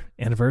 10-year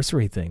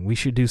anniversary thing. We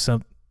should do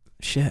some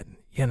shit,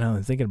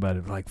 thinking about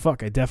it. Like,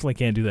 fuck, I definitely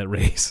can't do that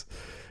race.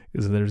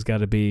 Because there's got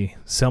to be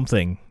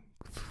something.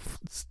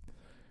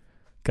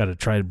 Got to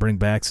try to bring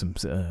back some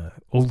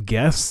old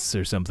guests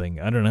or something.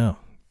 I don't know.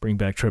 Bring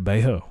back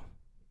Trebejo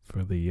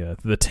for the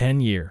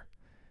 10-year.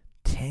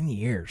 10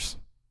 years.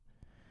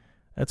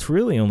 That's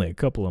really only a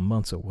couple of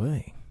months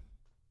away.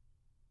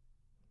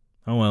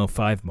 Oh, well,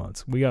 5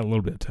 months. We got a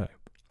little bit of time.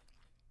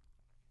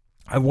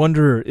 I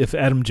wonder if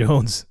Adam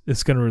Jones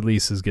is going to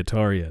release his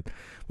guitar yet,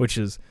 which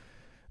is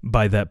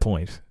by that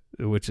point,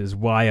 which is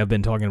why I've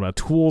been talking about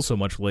Tool so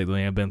much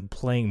lately. I've been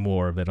playing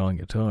more of it on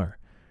guitar.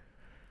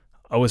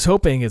 I was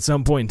hoping at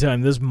some point in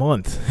time this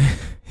month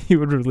he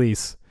would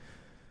release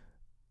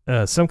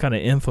some kind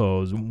of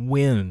info as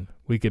when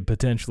we could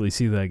potentially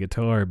see that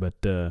guitar, but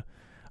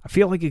I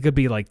feel like it could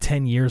be like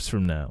 10 years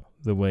from now,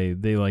 the way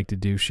they like to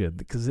do shit,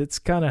 because it's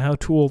kind of how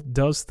Tool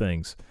does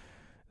things,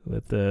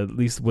 with at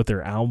least with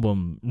their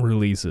album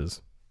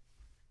releases.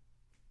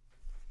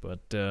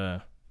 But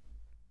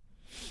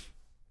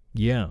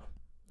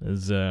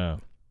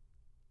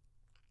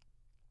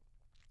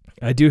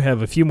I do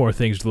have a few more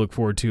things to look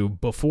forward to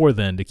before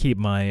then to keep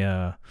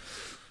my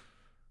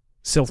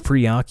self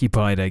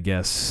preoccupied, I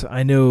guess.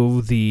 I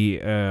know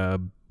the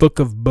Book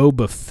of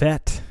Boba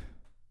Fett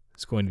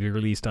is going to be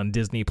released on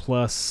Disney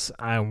Plus.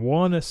 I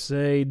want to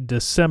say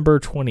December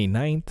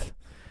 28th,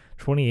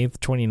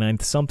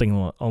 29th,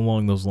 something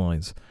along those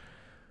lines.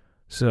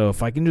 So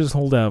if I can just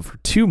hold out for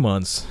 2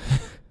 months,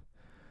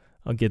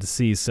 I'll get to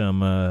see some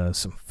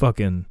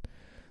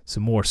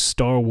more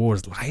Star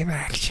Wars live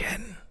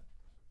action,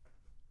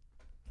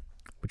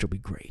 which will be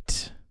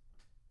great.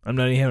 I'm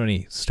not even having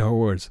any Star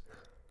Wars.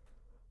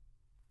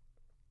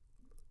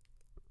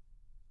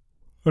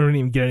 I don't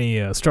even get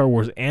any Star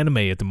Wars anime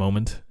at the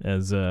moment,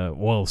 as,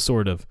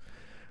 sort of.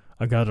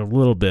 I got a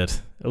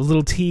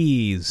little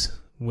tease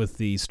with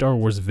the Star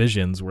Wars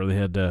Visions, where they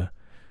had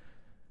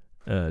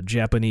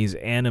Japanese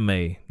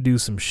anime do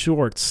some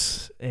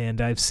shorts,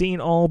 and I've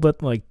seen all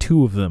but, like,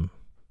 2 of them.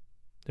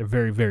 They're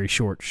very, very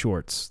short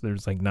shorts.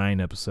 There's, like, 9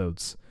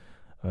 episodes.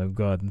 I've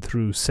gotten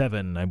through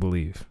 7, I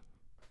believe.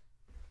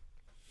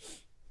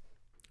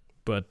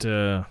 But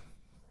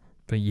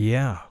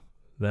yeah,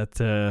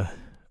 that,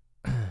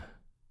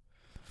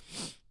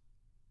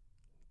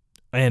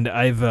 and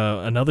I've,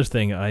 another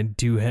thing I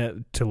do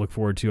have to look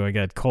forward to, I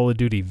got Call of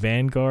Duty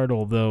Vanguard,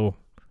 although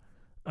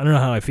I don't know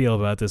how I feel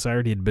about this. I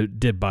already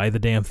did buy the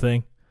damn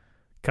thing.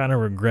 Kind of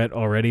regret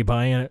already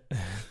buying it.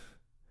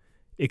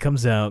 It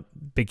comes out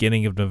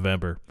beginning of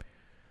November,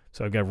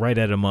 so I've got right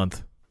at a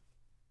month.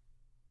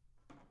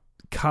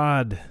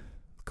 COD,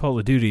 Call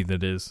of Duty,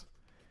 that is,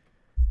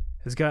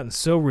 has gotten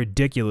so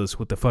ridiculous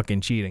with the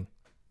fucking cheating.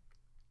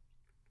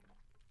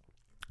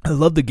 I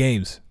love the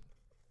games,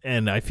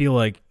 and I feel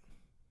like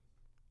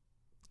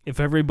if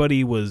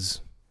everybody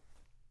was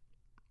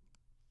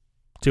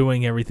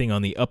doing everything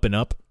on the up and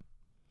up,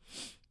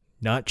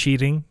 not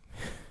cheating,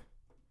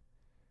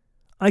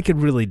 I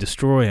could really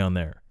destroy on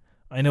there.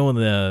 I know when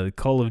the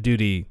Call of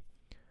Duty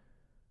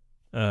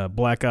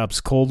Black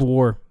Ops Cold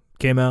War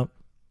came out,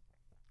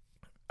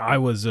 I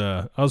was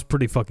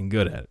pretty fucking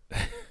good at it.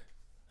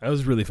 I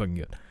was really fucking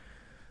good.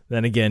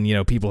 Then again,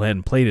 people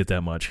hadn't played it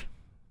that much.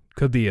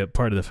 Could be a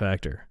part of the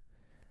factor.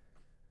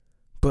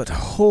 But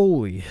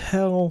holy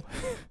hell,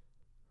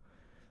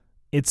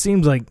 it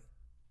seems like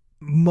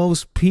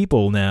most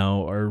people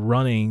now are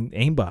running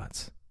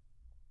aimbots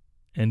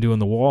and doing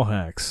the wall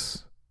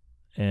hacks.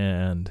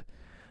 And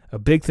a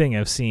big thing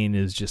I've seen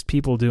is just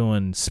people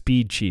doing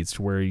speed cheats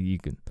to where you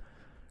can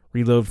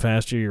reload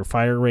faster. Your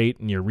fire rate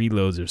and your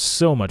reloads are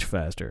so much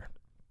faster.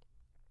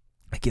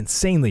 Like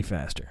insanely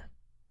faster.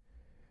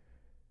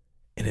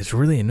 And it's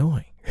really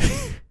annoying.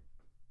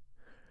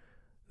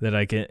 That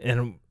I can,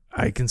 and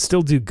I can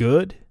still do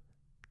good,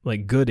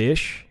 like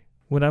good-ish,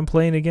 when I'm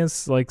playing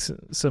against like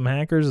some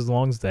hackers, as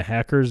long as the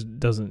hackers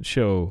doesn't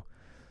show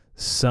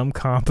some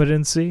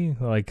competency,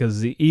 like,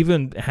 because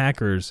even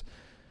hackers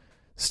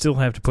still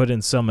have to put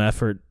in some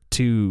effort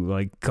to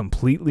like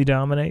completely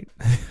dominate.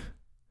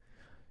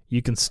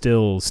 You can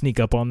still sneak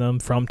up on them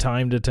from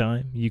time to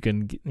time. You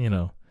can,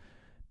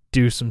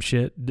 do some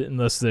shit,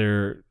 unless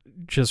they're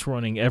just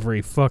running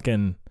every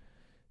fucking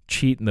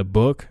cheat in the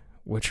book,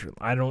 which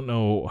I don't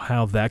know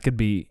how that could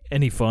be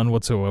any fun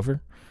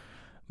whatsoever.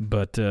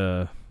 But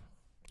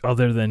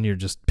other than you're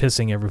just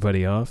pissing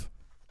everybody off.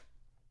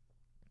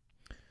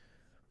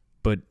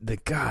 But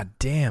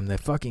that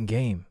fucking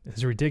game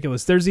is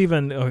ridiculous. There's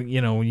even,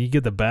 when you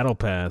get the battle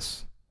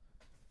pass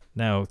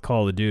now with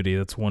Call of Duty,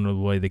 that's one of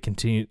the ways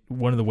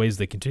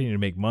they continue to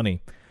make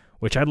money,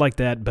 which I'd like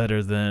that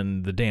better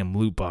than the damn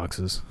loot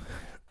boxes.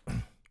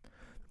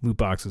 Loot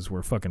boxes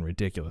were fucking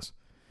ridiculous.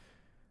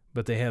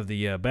 But they have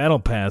the battle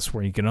pass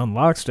where you can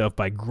unlock stuff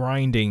by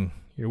grinding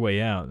your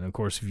way out. And of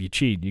course, if you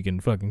cheat, you can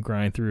fucking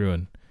grind through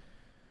and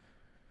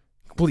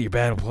complete your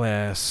battle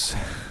pass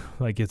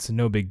like it's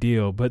no big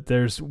deal. But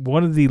there's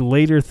one of the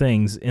later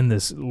things in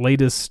this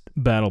latest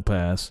battle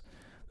pass,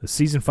 the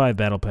Season 5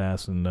 battle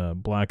pass in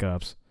Black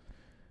Ops,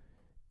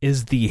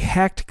 is the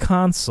hacked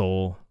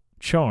console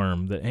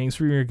charm that hangs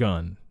from your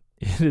gun.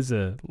 It is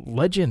a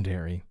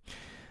legendary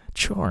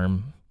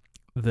charm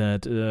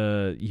that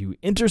you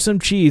enter some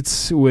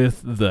cheats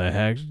with the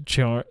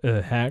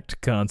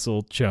hacked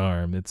console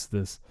charm. It's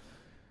this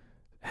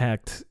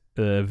hacked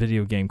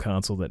video game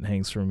console that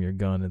hangs from your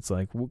gun. It's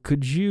like,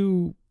 could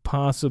you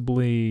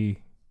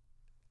possibly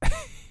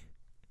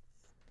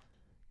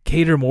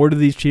cater more to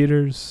these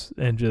cheaters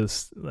and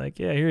just like,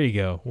 yeah, here you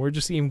go. We're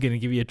just even going to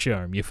give you a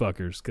charm, you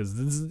fuckers, because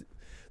this is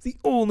the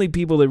only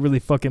people that really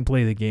fucking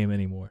play the game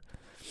anymore.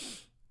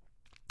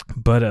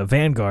 But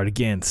Vanguard,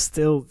 again,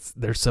 still,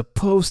 they're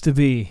supposed to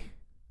be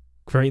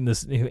creating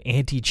this new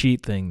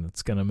anti-cheat thing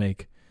that's going to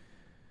make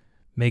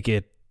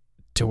it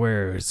to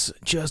where it's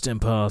just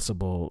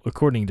impossible,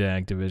 according to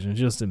Activision,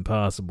 just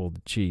impossible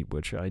to cheat,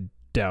 which I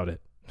doubt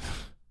it.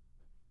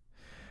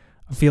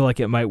 I feel like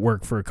it might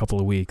work for a couple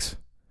of weeks.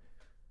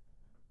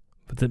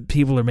 But the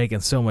people are making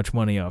so much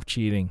money off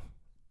cheating.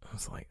 I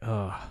was like,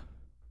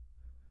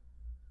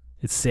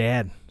 it's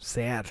sad.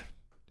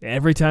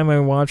 Every time I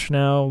watch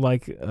now,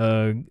 like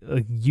a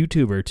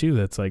YouTuber too,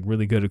 that's like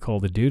really good at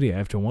Call of Duty, I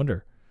have to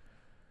wonder,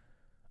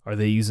 are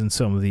they using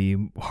some of the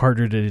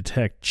harder to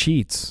detect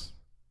cheats?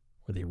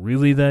 Are they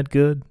really that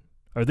good?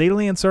 Are they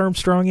Lance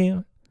Armstrong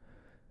in?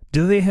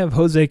 Do they have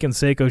Jose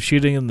Canseco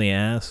shooting in the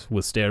ass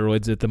with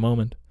steroids at the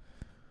moment?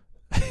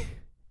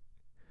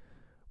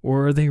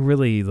 Or are they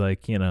really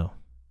like,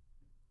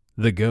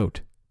 the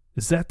GOAT?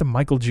 Is that the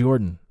Michael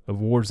Jordan of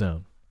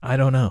Warzone? I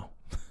don't know.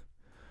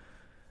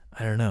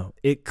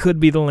 It could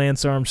be the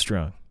Lance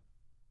Armstrong.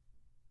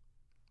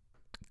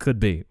 Could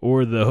be.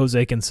 Or the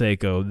Jose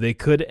Canseco. They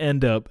could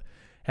end up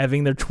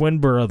having their twin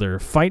brother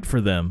fight for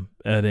them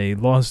at a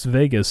Las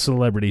Vegas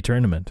celebrity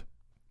tournament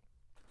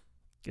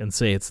and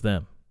say it's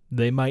them.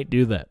 They might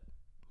do that.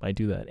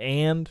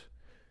 And,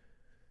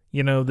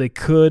 they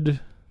could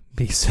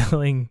be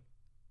selling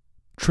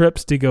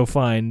trips to go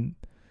find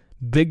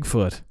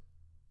Bigfoot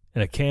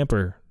in a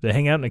camper. They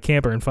hang out in a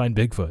camper and find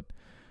Bigfoot.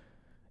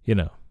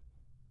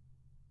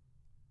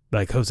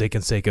 Like Jose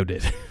Canseco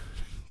did.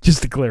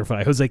 Just to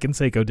clarify, Jose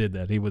Canseco did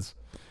that. It was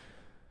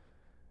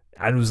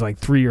like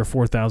 $3,000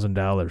 or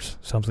 $4,000,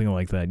 something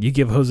like that. You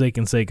give Jose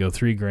Canseco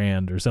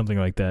 $3,000 or something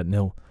like that,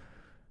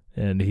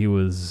 and he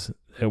was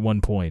at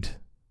one point.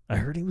 I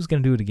heard he was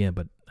going to do it again,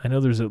 but I know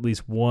there's at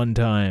least one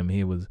time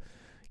he was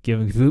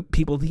giving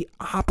people the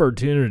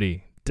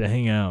opportunity to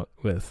hang out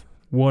with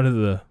one of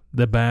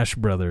the Bash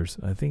brothers.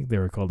 I think they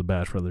were called the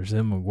Bash brothers.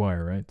 Zim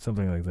McGuire, right?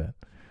 Something like that.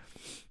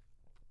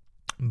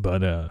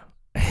 But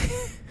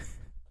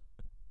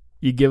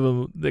you give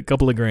them a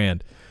couple of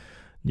grand,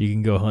 you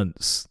can go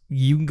hunt.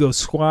 You can go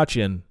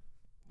squatching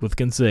with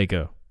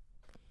Canseco.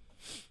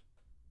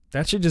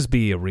 That should just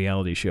be a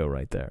reality show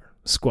right there.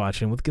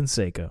 Squatching with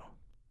Canseco.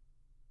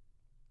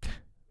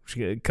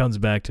 It comes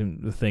back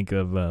to think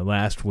of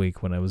last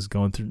week when I was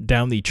going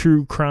down the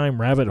true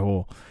crime rabbit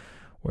hole.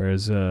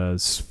 Whereas,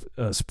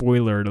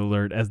 spoiler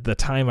alert, at the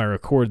time I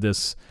record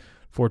this,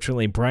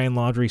 fortunately, Brian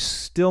Laundrie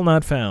still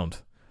not found.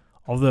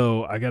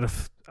 Although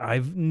I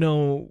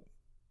know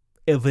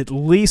of at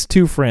least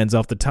two friends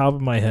off the top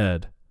of my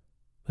head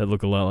that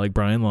look a lot like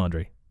Brian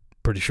Laundrie.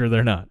 Pretty sure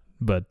they're not,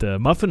 but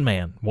Muffin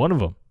Man, one of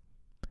them.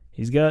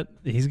 He's a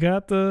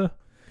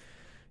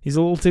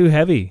little too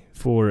heavy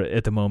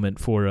at the moment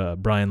for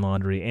Brian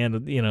Laundrie,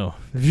 and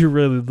if you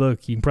really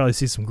look, you can probably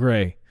see some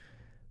gray.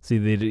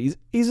 See,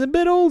 he's a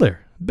bit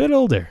older.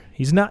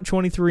 He's not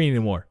 23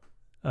 anymore.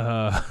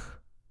 At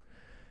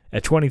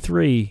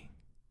 23,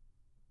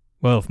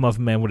 well, if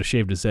Muffin Man would have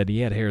shaved his head,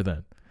 he had hair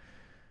then.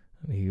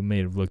 He may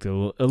have looked a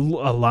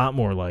lot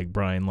more like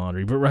Brian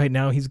Laundrie, but right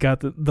now he's got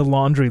the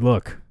Laundrie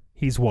look.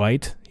 He's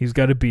white, he's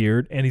got a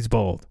beard, and he's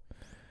bald.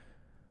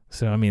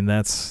 So, I mean,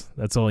 that's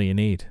all you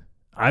need.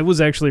 I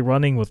was actually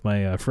running with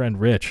my friend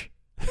Rich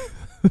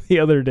the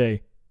other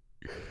day.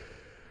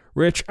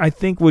 Rich, I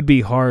think, would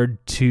be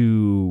hard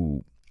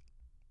to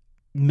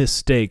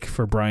mistake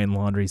for Brian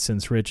Laundrie,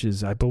 since Rich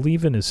is, I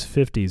believe, in his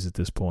 50s at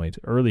this point,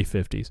 early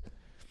 50s.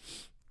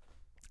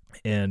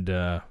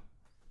 And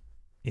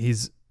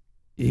he's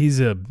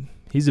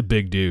a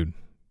big dude.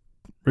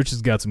 Rich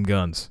has got some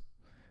guns.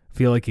 I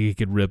feel like he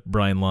could rip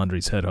Brian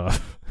Laundrie's head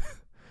off.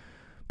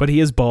 But he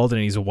is bald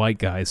and he's a white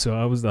guy,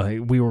 so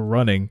we were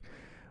running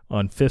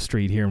on 5th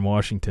Street here in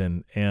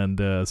Washington, and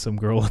some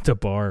girl at the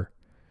bar,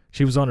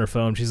 she was on her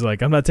phone. She's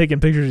like, "I'm not taking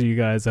pictures of you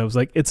guys." I was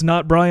like, "It's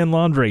not Brian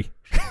Laundrie."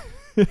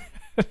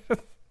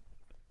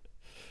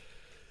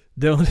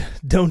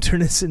 Don't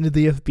turn this into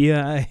the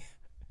FBI.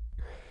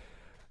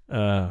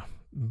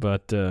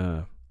 But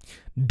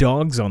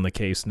Dog's on the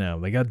case now.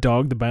 They got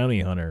Dog the Bounty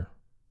Hunter.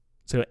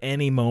 So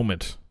any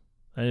moment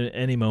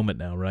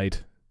now,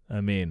 right?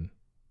 I mean,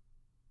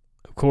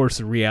 of course,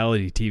 a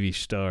reality TV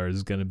star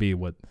is going to be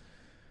what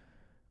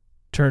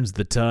turns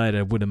the tide,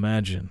 I would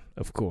imagine,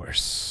 of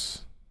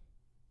course.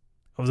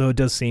 Although it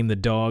does seem the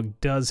Dog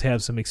does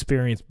have some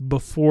experience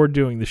before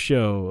doing the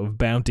show of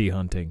bounty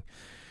hunting.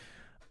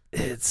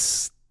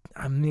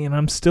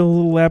 I'm still a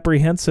little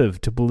apprehensive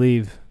to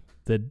believe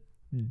that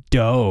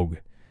Dog,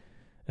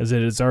 as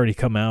it has already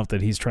come out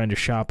that he's trying to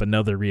shop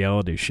another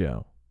reality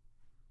show,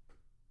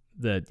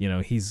 that,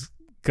 he's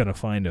going to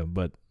find him.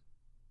 But,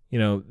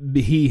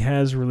 he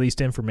has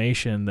released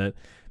information that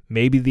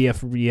maybe the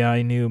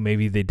FBI knew,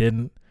 maybe they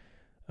didn't,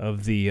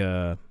 of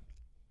it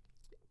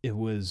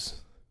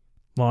was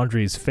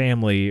Laundrie's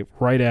family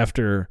right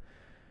after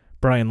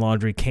Brian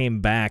Laundrie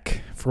came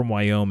back from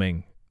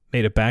Wyoming,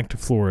 made it back to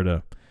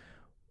Florida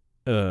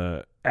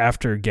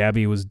after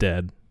Gabby was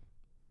dead.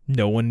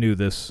 No one knew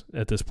this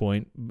at this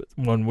point.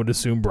 One would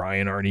assume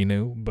Brian already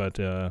knew, but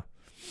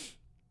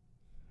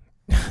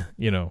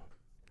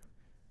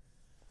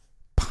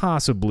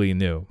possibly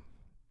knew.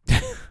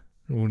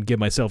 I wouldn't get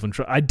myself in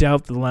trouble. I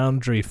doubt the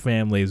Laundrie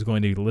family is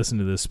going to listen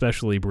to this,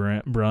 especially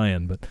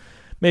Brian, but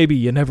maybe,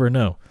 you never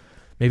know.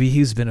 Maybe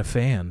he's been a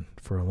fan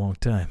for a long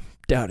time.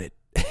 Doubt it.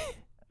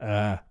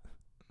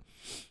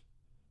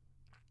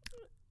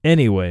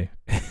 Anyway,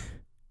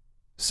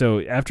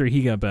 so after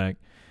he got back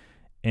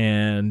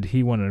and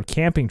he went on a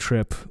camping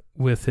trip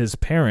with his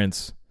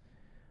parents,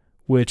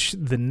 which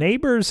the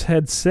neighbors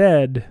had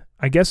said,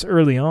 I guess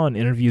early on,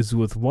 interviews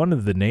with one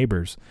of the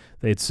neighbors,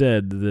 they'd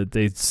said that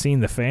they'd seen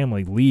the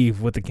family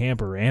leave with the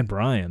camper and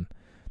Brian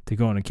to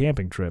go on a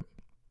camping trip.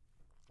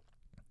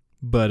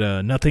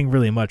 But nothing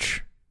really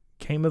much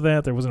came of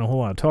that. There wasn't a whole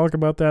lot of talk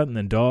about that. And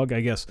then Dog, I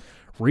guess,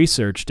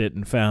 researched it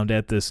and found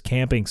at this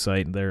camping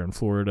site there in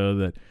Florida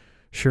that,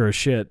 sure as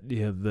shit,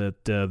 that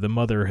the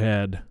mother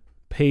had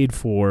paid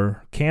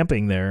for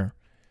camping there,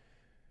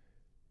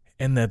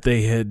 and that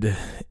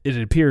it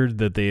appeared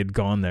that they had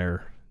gone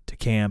there to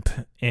camp,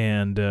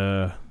 and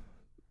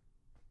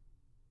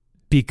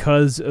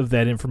because of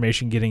that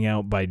information getting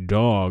out by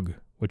Dog,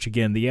 which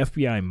again, the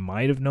FBI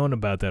might have known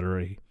about that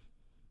already.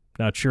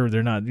 Not sure.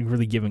 They're not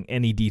really giving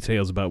any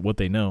details about what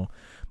they know.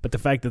 But the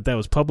fact that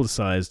was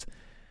publicized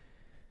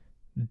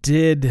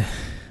did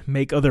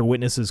make other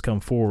witnesses come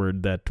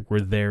forward that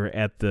were there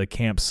at the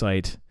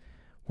campsite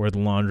where the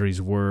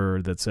Laundries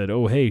were, that said,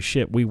 "Oh, hey,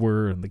 shit, we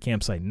were in the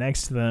campsite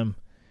next to them."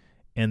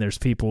 And there's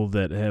people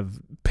that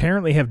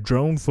apparently have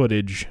drone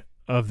footage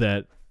of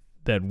that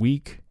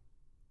week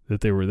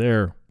that they were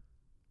there,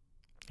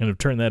 and have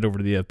turned that over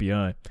to the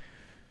FBI,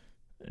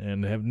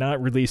 and have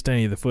not released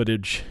any of the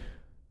footage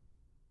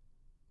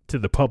to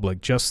the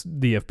public,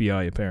 just the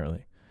FBI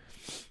apparently.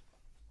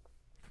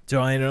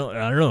 So I don't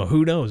know.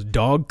 Who knows?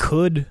 Dog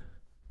could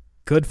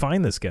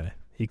find this guy.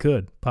 He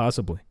could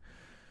possibly.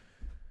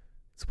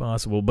 It's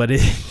possible, but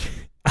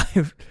it's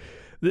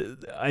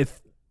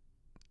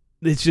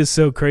just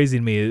so crazy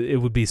to me. It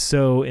would be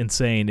so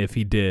insane if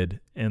he did,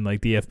 and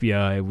like the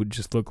FBI would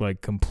just look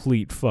like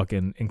complete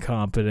fucking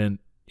incompetent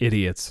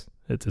idiots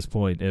at this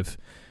point if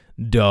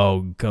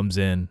Dog comes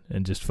in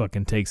and just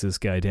fucking takes this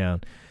guy down.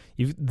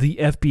 The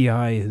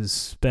FBI has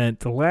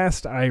spent, the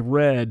last I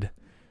read,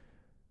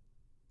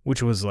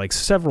 which was like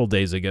several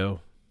days ago,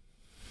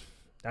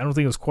 I don't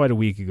think it was quite a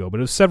week ago, but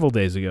it was several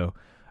days ago,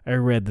 I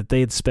read that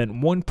they had spent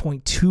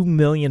 $1.2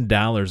 million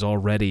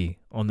already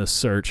on the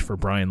search for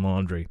Brian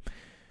Laundrie.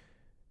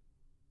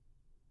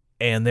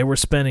 And they were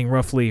spending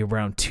roughly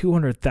around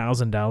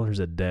 $200,000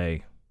 a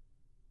day.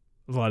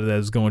 A lot of that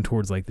is going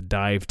towards like the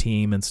dive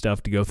team and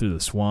stuff to go through the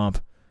swamp.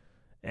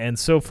 And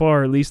so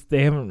far, at least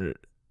they haven't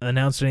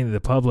announced anything to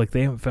the public.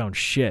 They haven't found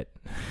shit.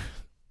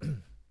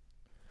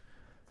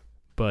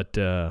 But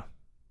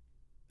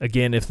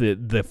again, if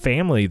the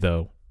family,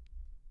 though,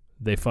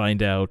 they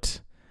find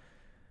out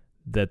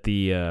that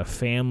the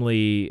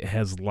family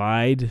has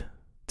lied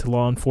to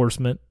law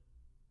enforcement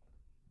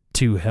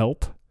to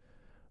help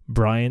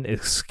Brian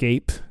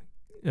escape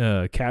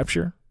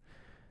capture,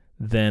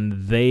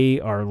 then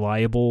they are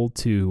liable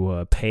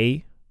to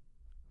pay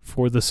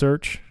for the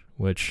search,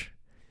 which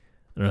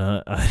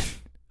I've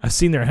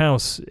seen their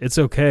house. It's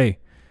okay.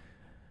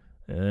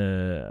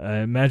 I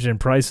imagine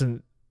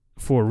pricing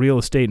for real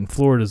estate in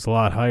Florida is a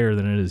lot higher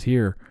than it is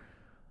here.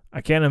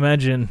 I can't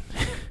imagine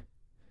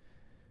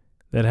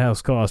that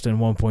house costing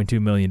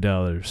 $1.2 million.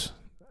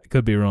 I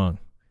could be wrong.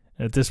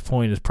 At this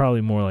point, it's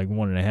probably more like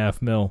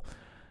 $1.5 million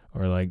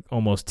or like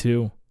almost $2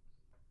 million.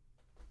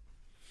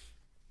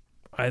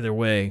 Either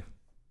way,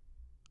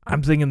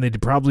 I'm thinking they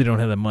probably don't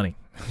have that money.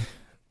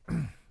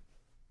 I'm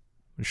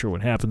not sure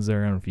what happens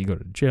there. I don't know if you go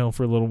to jail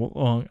for a little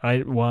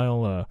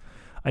while.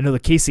 I know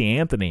that Casey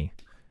Anthony,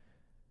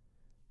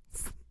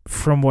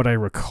 from what I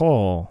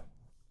recall,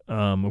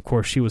 of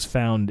course, she was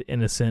found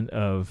innocent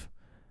of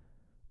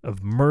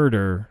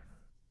murder.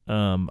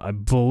 I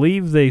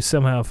believe they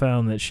somehow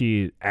found that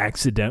she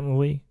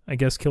accidentally, I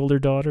guess, killed her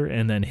daughter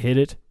and then hid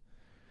it.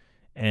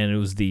 And it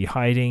was the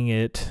hiding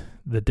it,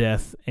 the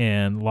death,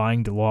 and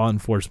lying to law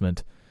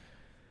enforcement.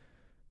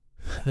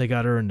 They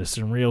got her into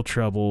some real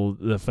trouble.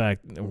 The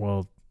fact,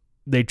 well,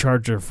 they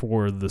charged her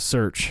for the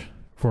search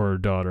for her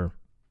daughter.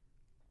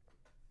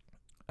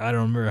 I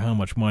don't remember how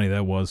much money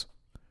that was.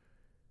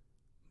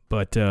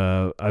 But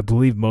I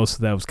believe most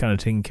of that was kind of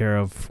taken care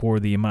of for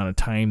the amount of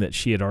time that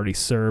she had already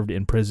served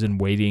in prison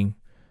waiting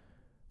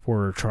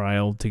for her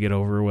trial to get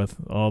over with,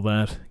 all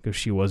that, because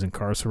she was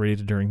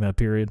incarcerated during that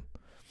period.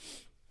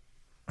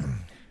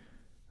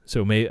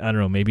 So I don't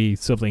know, maybe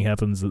something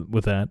happens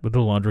with that, with the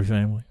Laundrie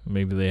family.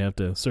 Maybe they have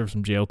to serve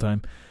some jail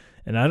time.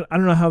 And I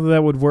don't know how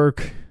that would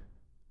work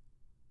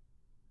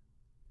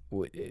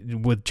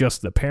with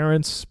just the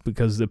parents,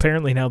 because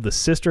apparently now the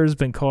sister has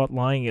been caught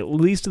lying, at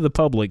least to the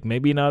public,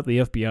 maybe not the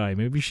FBI.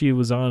 Maybe she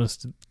was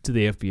honest to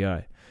the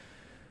FBI.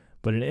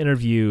 But in an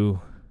interview,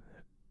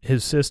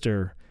 his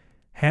sister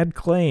had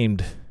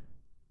claimed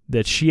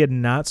that she had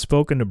not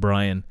spoken to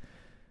Brian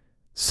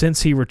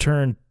since he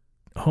returned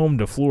home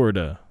to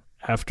Florida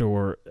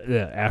after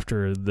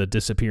the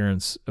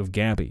disappearance of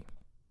Gabby,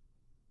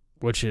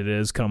 which it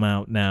has come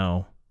out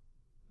now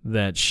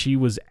that she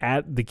was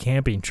at the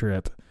camping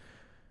trip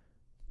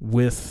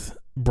with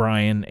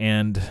Brian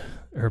and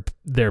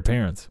their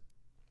parents.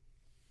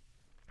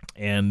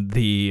 And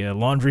the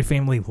Laundrie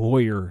family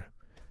lawyer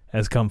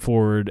has come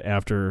forward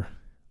after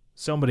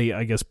somebody,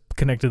 I guess,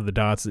 connected the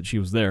dots that she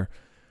was there.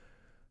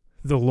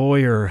 The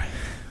lawyer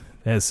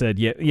has said,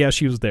 yeah,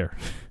 she was there.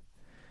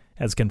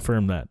 Has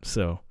confirmed that.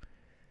 So,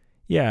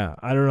 yeah,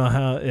 I don't know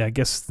how. I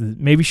guess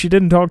maybe she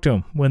didn't talk to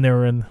him when they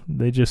were in.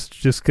 They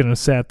just kind of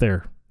sat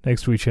there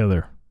next to each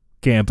other,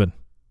 camping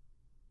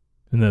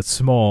in that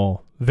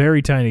small,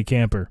 very tiny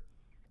camper.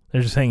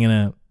 They're just hanging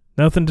out.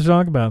 Nothing to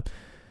talk about.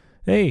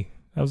 Hey,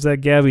 how's that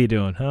Gabby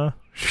doing, huh?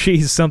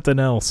 She's something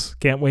else.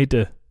 Can't wait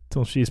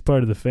till she's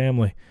part of the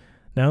family.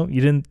 No, you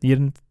didn't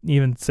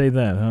even say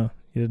that, huh?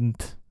 You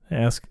didn't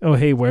ask, oh,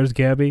 hey, where's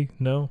Gabby?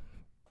 No?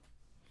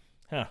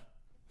 Huh.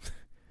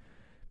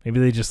 Maybe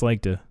they just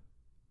like to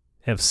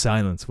have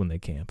silence when they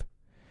camp.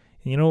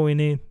 And you know what we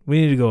need?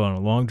 We need to go on a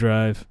long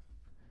drive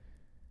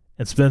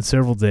and spend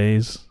several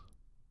days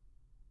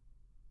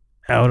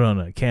out on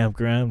a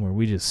campground where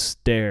we just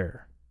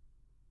stare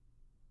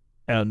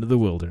out into the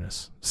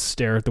wilderness,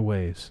 stare at the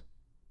waves.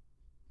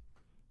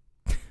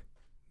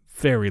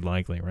 Very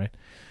likely, right?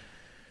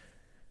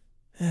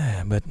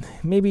 But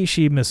maybe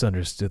she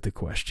misunderstood the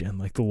question,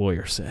 like the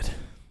lawyer said.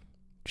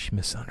 She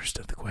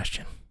misunderstood the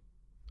question.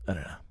 I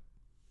don't know.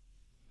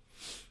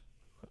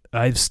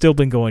 I've still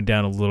been going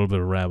down a little bit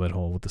of rabbit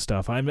hole with the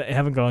stuff. I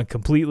haven't gone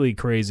completely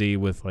crazy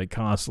with like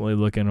constantly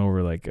looking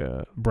over like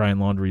Brian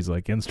Laundrie's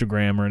like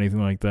Instagram or anything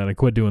like that. I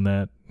quit doing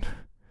that.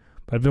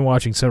 But I've been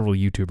watching several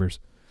YouTubers.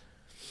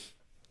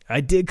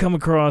 I did come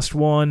across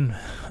one.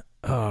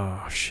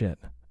 Oh shit!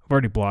 I've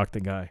already blocked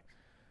the guy.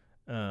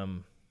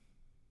 Damn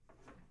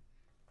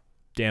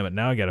it!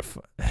 Now I gotta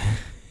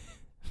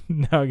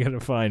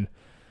find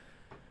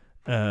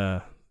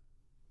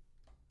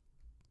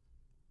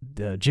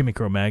Jimmy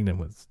Cro-Magnon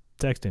was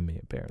texting me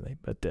apparently,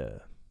 but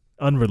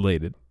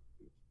unrelated.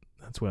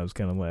 That's why I was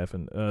kind of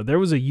laughing. There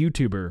was a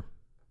YouTuber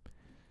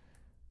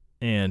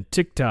and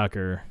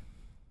TikToker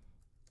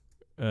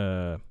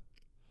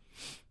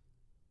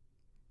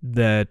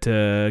that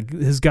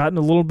has gotten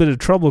a little bit of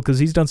trouble because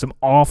he's done some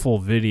awful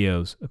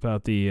videos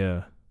about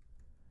the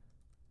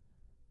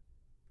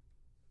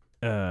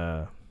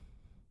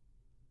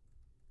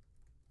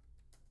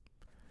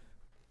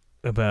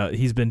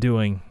he's been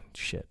doing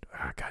shit.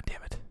 Ah, God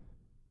damn it.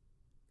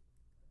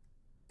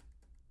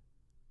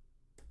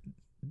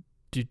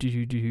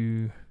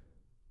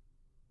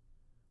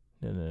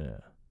 No.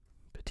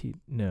 Petite.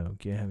 No,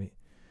 Gabby.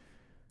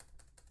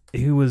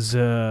 He was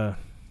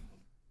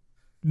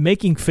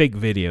making fake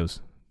videos,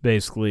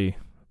 basically,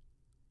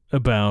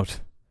 about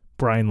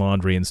Brian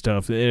Laundrie and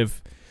stuff.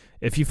 If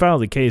you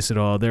filed the case at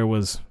all, there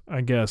was,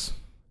 I guess,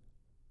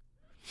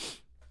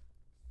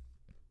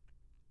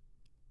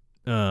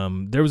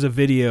 there was a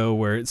video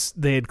where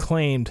they had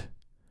claimed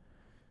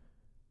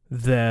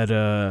that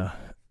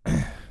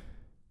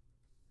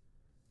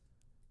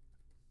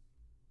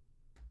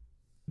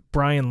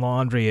Brian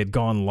Laundrie had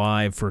gone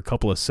live for a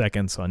couple of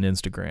seconds on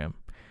Instagram.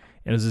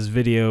 And it was this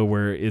video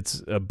where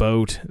it's a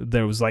boat.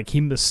 There was like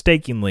he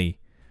mistakenly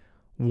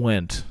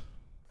went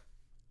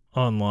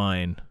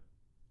online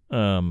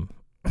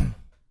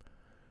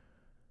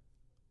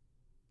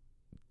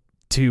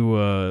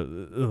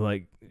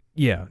to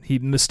he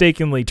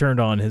mistakenly turned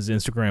on his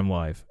Instagram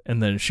live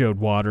and then it showed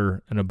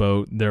water and a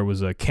boat. There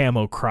was a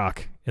camo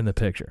croc in the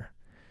picture.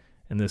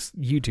 And this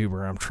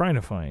YouTuber I'm trying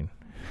to find.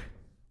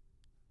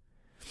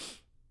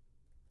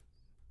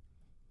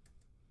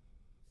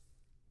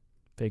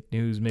 Fake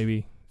news,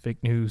 maybe.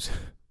 Fake news.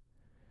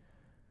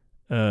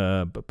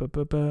 Well,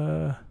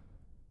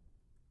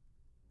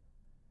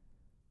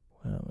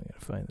 I gotta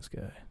find this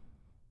guy.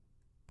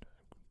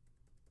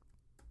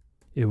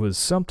 It was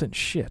something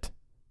shit.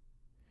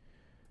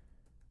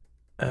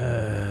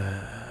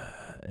 I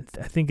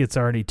think it's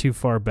already too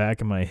far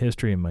back in my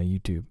history in my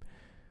YouTube.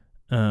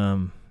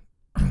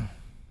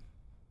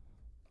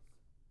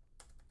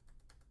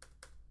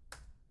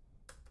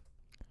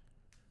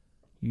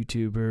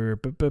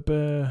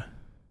 YouTuber.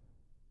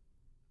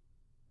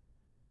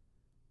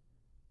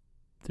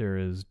 There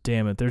is,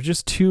 damn it, there's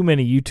just too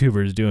many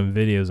YouTubers doing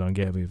videos on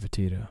Gabby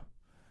Petito.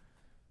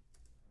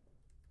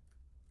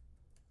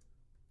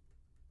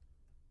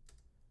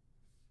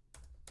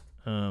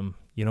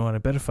 You know what? I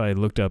bet if I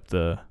looked up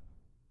the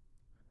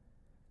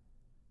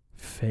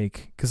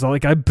fake, because I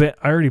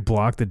already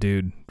blocked the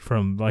dude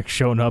from like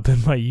showing up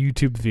in my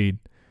YouTube feed.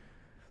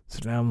 So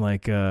now I'm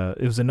like,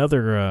 it was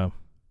another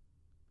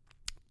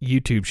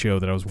YouTube show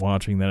that I was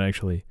watching that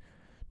actually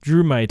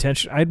drew my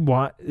attention.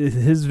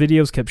 His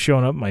videos kept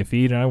showing up in my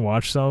feed, and I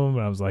watched some of them,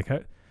 and I was like,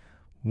 I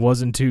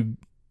wasn't too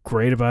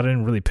great about it,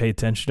 and really pay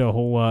attention to a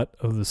whole lot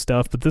of the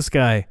stuff. But this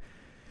guy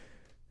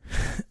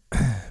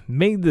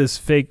made this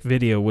fake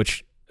video,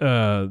 which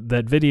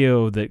that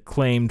video that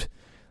claimed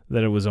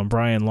that it was on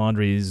Brian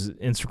Laundrie's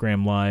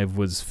Instagram Live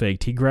was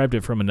faked. He grabbed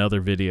it from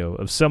another video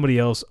of somebody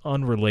else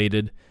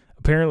unrelated.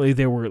 Apparently,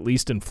 they were at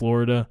least in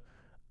Florida.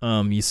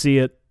 You see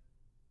it,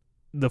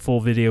 the full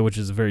video, which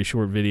is a very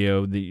short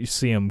video, that you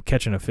see him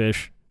catching a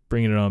fish,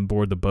 bringing it on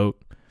board the boat.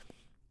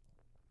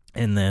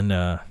 And then,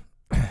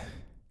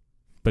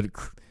 but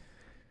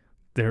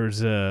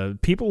there's,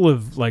 people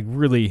have, like,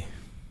 really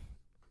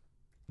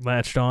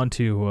latched on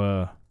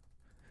to,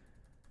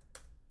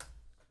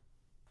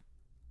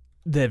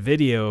 that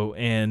video,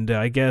 and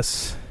I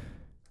guess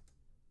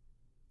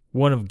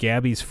one of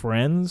Gabby's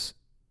friends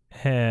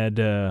had,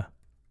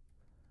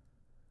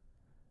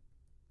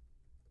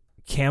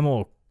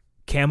 camo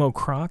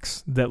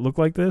Crocs that look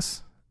like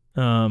this,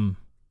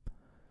 as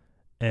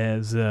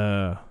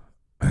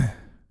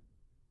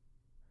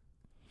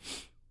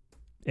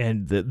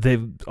and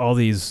they've all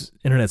these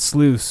internet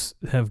sleuths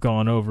have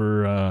gone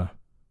over.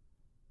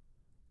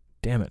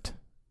 Damn it!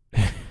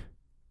 There's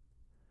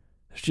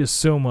just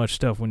so much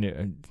stuff when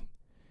you.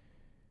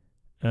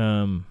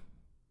 I'm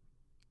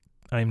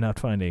not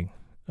finding.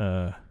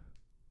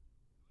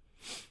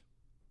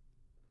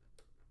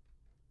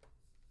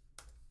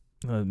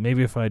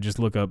 Maybe if I just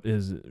look up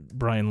is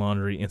Brian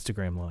Laundrie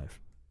Instagram Live.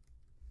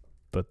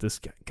 But this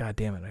guy, god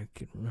damn it, I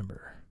can't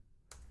remember.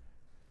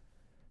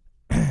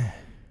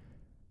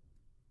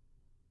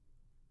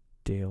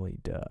 Daily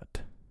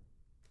Dot.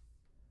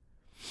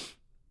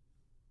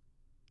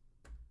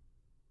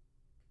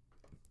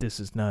 This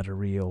is not a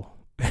real.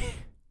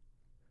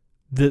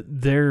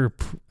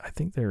 I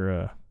think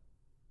they're.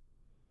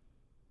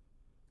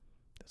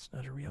 That's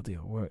not a real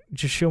deal. What?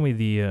 Just show me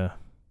the.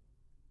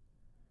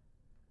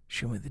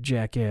 Show me the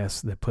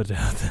jackass that put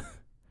out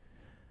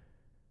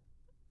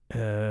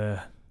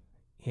the.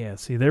 Yeah,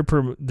 see, they're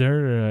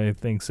I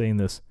think saying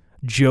this.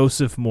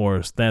 Joseph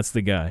Morris, that's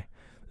the guy.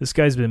 This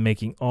guy's been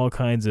making all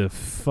kinds of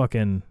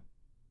fucking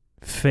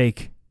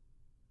fake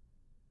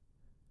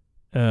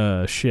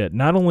shit.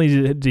 Not only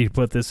did he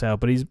put this out,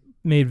 but he's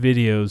made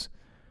videos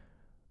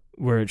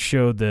where it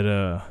showed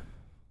that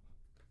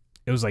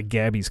it was like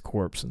Gabby's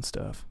corpse and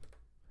stuff.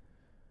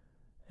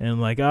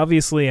 And like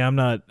obviously I'm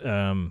not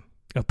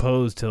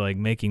opposed to like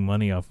making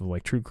money off of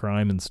like true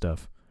crime and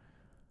stuff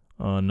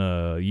on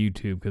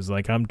YouTube, because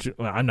like I'm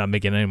not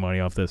making any money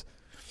off this,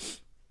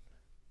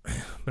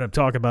 but I'm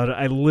talking about it.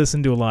 I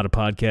listened to a lot of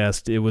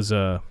podcasts. It was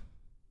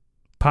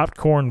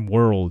Popcorn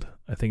World,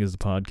 I think, is the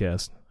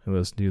podcast I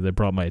listened to that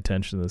brought my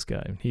attention to this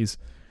guy. He's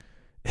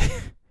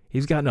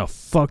gotten a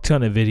fuck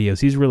ton of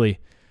videos. He's really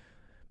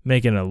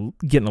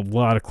getting a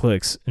lot of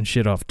clicks and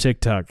shit off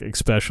TikTok,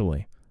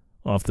 especially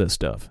off this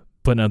stuff,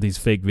 putting out these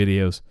fake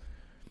videos.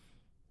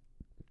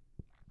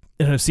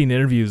 And I've seen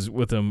interviews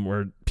with him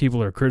where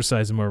people are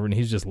criticizing him over, and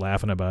he's just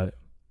laughing about it.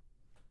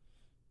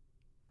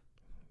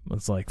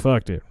 It's like,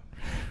 fuck, dude.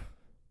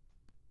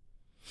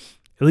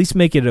 At least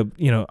make it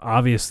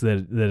obvious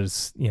that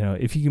it's,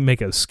 if you can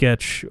make a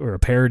sketch or a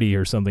parody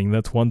or something,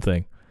 that's one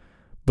thing.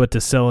 But to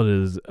sell it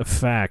as a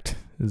fact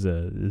is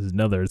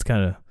another. It's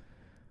kind of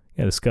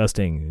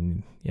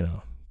disgusting,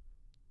 and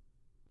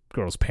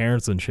girls'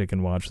 parents and shit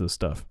can watch this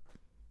stuff.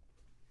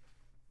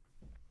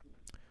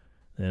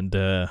 And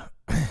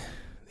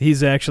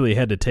he's actually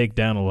had to take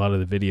down a lot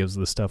of the videos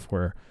of the stuff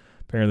where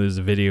apparently there's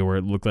a video where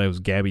it looked like it was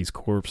Gabby's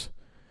corpse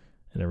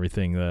and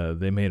everything.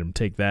 They made him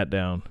take that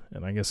down,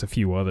 and I guess a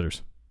few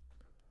others.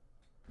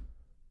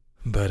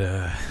 But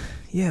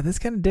yeah, that's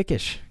kind of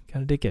dickish.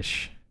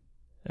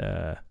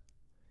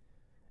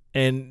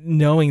 And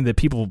knowing that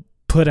people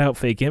put out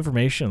fake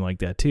information like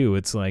that too,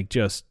 it's like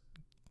just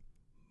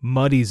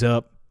muddies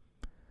up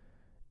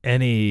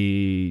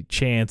any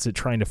chance at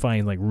trying to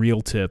find like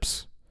real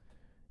tips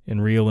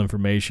and real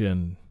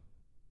information.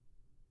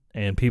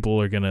 And people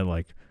are gonna,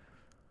 like,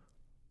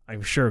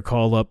 I'm sure,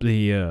 call up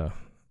the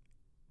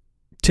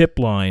tip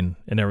line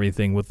and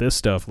everything with this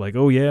stuff, like,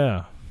 oh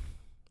yeah,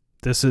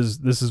 this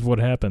is what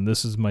happened,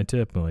 this is my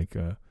tip. Like,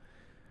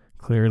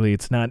 clearly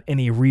it's not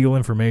any real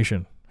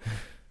information.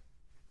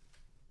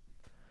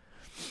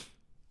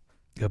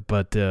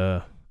 But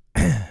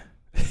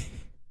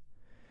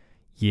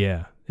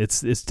yeah,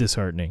 it's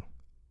disheartening.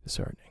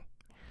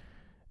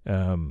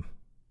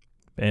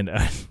 And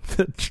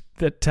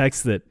the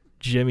text that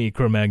Jimmy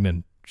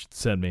Cro-Magnon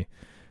sent me,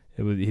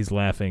 he's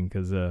laughing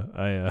because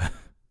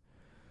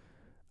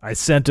I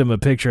sent him a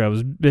picture. I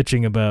was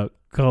bitching about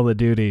Call of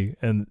Duty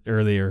and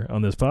earlier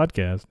on this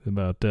podcast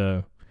about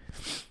the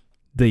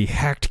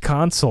hacked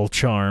console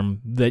charm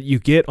that you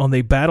get on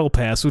the Battle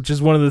Pass, which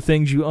is one of the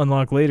things you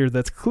unlock later.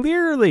 That's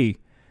clearly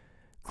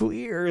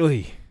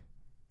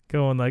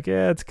going like,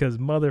 yeah, it's because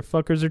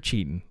motherfuckers are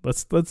cheating.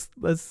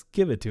 Let's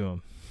give it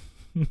to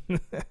them.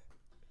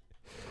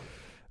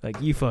 Like,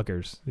 you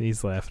fuckers.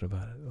 He's laughing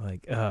about it.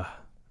 Like,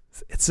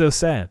 it's so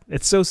sad.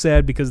 It's so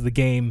sad because the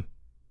game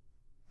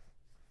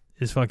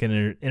is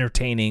fucking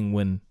entertaining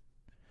when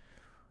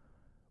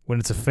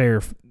it's a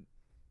fair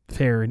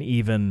and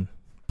even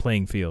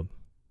playing field.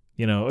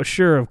 You know,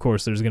 sure, of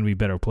course, there's going to be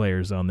better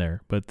players on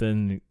there, but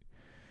then,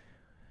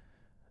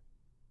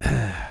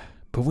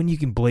 but when you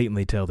can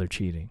blatantly tell they're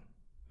cheating,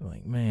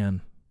 like,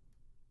 man,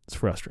 it's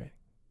frustrating,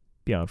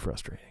 beyond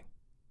frustrating.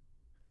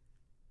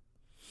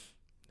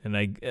 And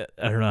I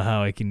don't know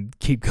how I can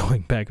keep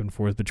going back and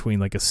forth between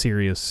like a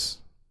serious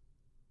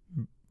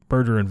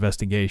murder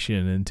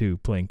investigation into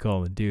playing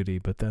Call of Duty,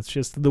 but that's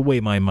just the way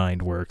my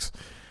mind works.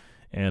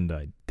 And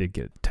I did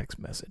get a text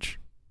message.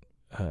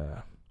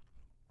 Other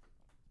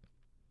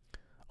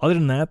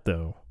than that,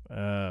 though,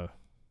 I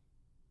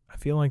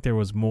feel like there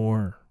was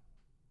more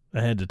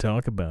I had to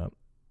talk about.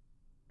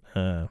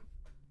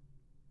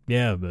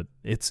 Yeah, but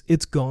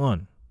it's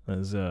gone.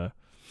 As I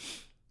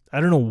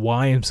don't know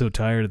why I'm so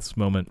tired at this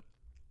moment.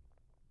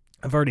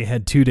 I've already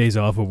had 2 days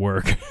off of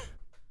work.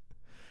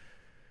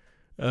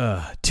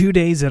 2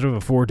 days out of a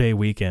 4-day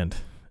weekend.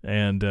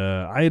 And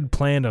I had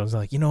planned, I was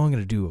like, I'm going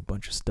to do a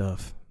bunch of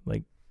stuff.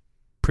 Like,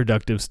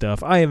 productive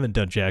stuff. I haven't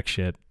done jack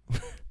shit.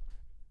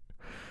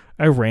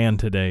 I ran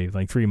today,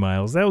 like 3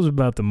 miles. That was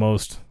about the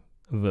most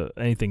of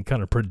anything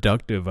kind of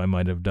productive I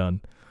might have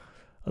done.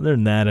 Other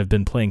than that, I've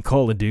been playing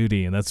Call of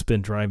Duty, and that's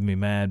been driving me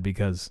mad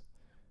because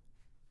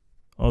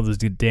all those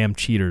damn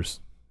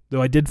cheaters.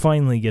 Though I did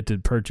finally get to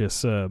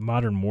purchase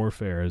Modern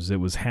Warfare as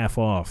it was half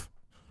off.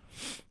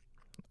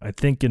 I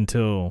think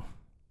until,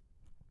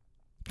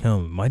 it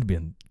might have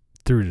been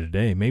through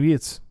today. Maybe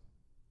it's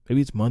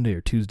Monday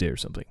or Tuesday or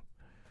something.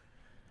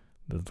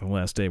 The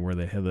last day where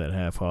they have that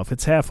half off.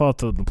 It's half off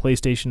the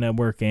PlayStation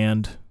Network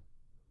and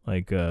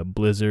like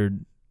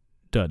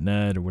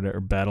Blizzard.net or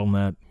whatever,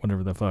 Battle.net,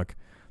 whatever the fuck,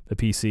 the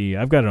PC.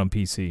 I've got it on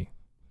PC.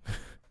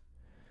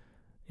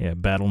 Yeah,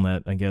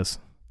 Battle.net, I guess.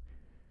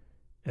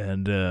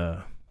 And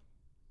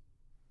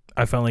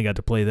I finally got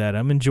to play that.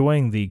 I'm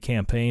enjoying the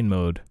campaign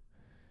mode,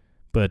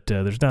 but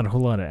there's not a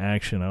whole lot of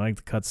action. I like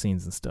the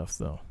cutscenes and stuff,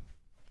 though.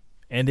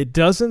 And it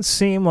doesn't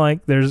seem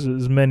like there's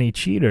as many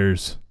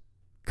cheaters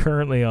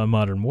currently on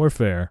Modern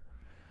Warfare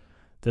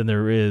than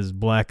there is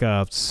Black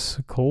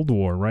Ops Cold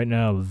War. Right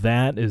now,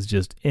 that is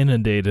just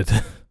inundated.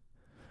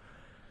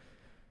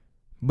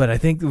 But I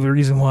think the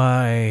reason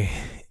why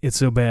it's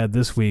so bad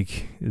this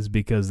week is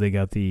because they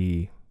got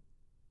the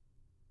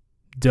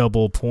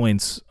double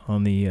points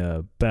on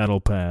the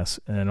battle pass,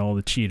 and all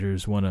the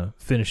cheaters want to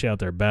finish out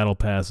their battle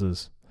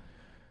passes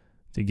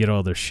to get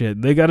all their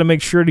shit. They got to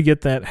make sure to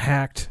get that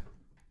hacked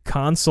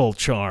console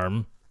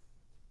charm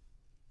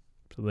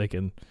so they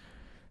can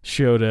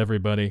show to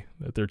everybody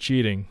that they're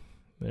cheating.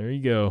 There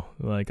you go.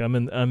 Like, I'm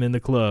in the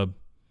club.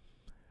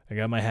 I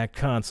got my hacked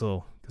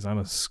console because I'm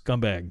a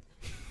scumbag.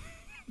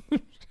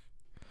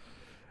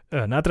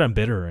 Not that I'm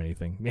bitter or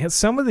anything. Man,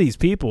 some of these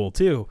people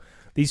too.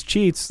 These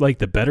cheats, like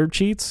the better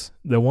cheats,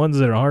 the ones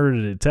that are harder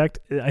to detect,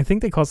 I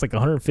think they cost like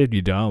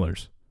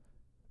 $150.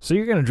 So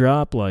you're going to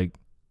drop like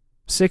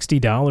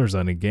 $60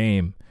 on a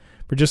game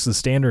for just the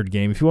standard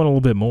game. If you want a little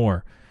bit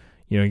more,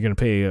 you're going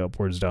to pay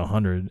upwards to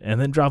 $100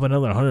 and then drop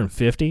another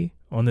 $150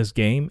 on this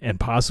game and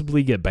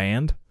possibly get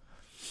banned.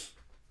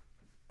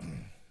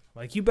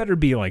 Like, you better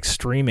be like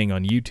streaming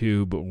on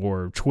YouTube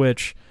or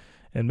Twitch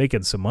and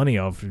making some money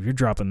off if you're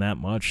dropping that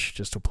much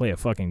just to play a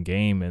fucking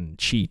game and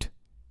cheat.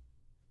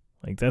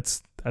 Like,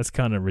 that's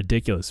kind of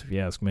ridiculous if you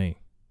ask me.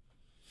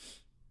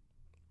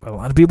 But a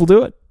lot of people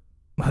do it.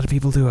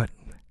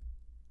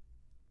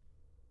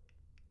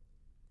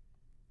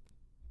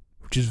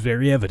 Which is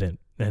very evident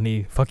in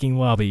any fucking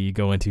lobby you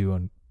go into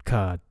on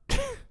COD.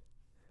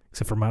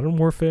 Except for Modern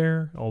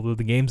Warfare. Although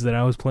the games that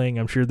I was playing,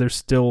 I'm sure there's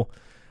still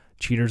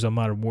cheaters on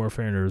Modern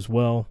Warfare in it as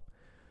well.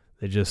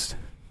 They just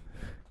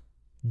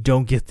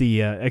don't get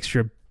the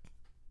extra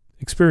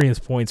experience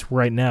points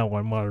right now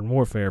on Modern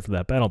Warfare for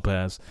that battle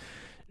pass.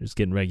 They're just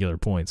getting regular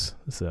points.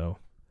 So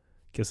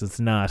I guess it's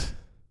not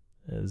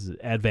as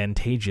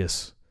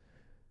advantageous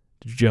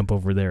to jump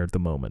over there at the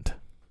moment.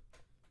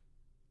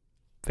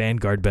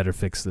 Vanguard better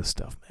fix this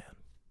stuff, man.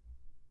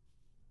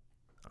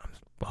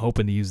 I'm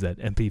hoping to use that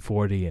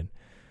MP40 and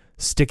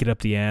stick it up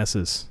the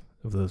asses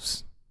of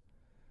those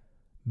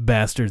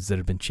bastards that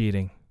have been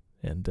cheating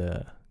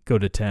and go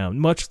to town.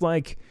 Much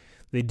like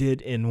they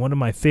did in one of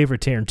my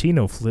favorite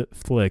Tarantino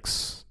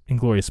flicks,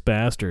 Inglourious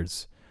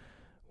Bastards,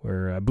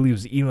 where I believe it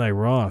was Eli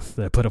Roth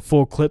that put a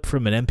full clip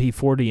from an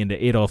MP40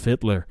 into Adolf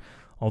Hitler.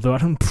 Although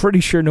I'm pretty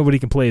sure nobody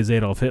can play as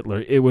Adolf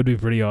Hitler, it would be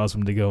pretty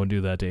awesome to go and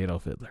do that to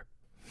Adolf Hitler.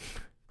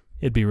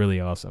 It'd be really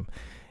awesome.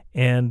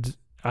 And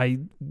I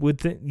would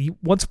think,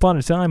 once upon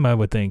a time, I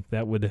would think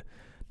that would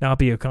not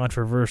be a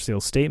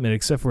controversial statement,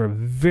 except for a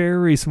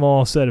very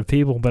small set of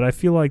people. But I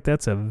feel like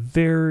that's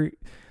that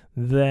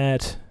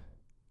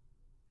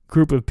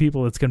group of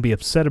people that's going to be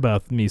upset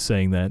about me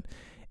saying that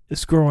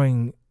is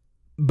growing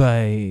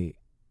by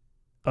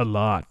a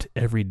lot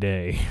every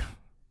day.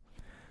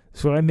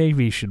 So I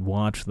maybe should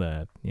watch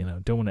that.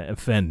 Don't want to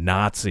offend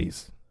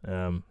Nazis.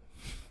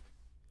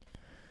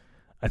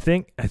 I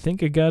think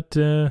I got.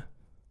 I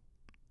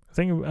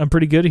think I'm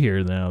pretty good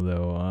here now,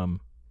 though.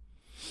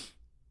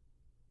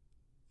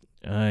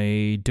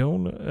 I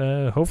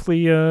don't.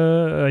 Hopefully,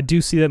 I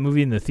do see that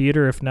movie in the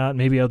theater. If not,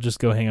 maybe I'll just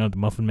go hang out at the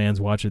Muffin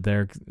Man's, watch it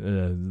there.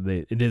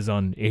 It is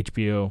on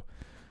HBO.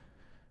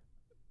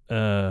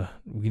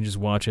 We can just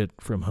watch it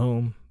from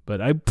home. But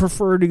I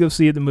prefer to go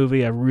see it in the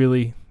movie. I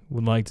really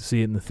would like to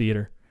see it in the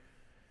theater.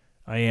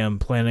 I am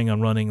planning on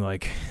running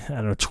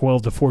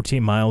 12 to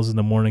 14 miles in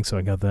the morning, so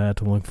I got that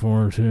to look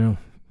forward to.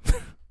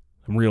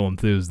 I'm real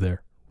enthused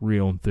there.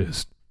 Real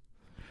enthused.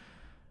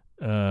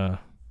 I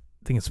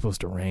think it's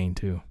supposed to rain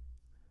too.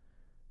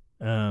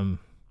 But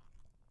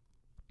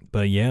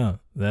yeah,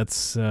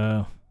 that's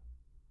really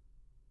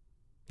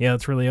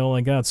all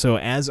I got. So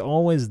as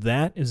always,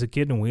 that is a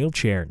kid in a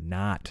wheelchair,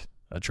 not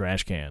a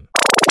trash can.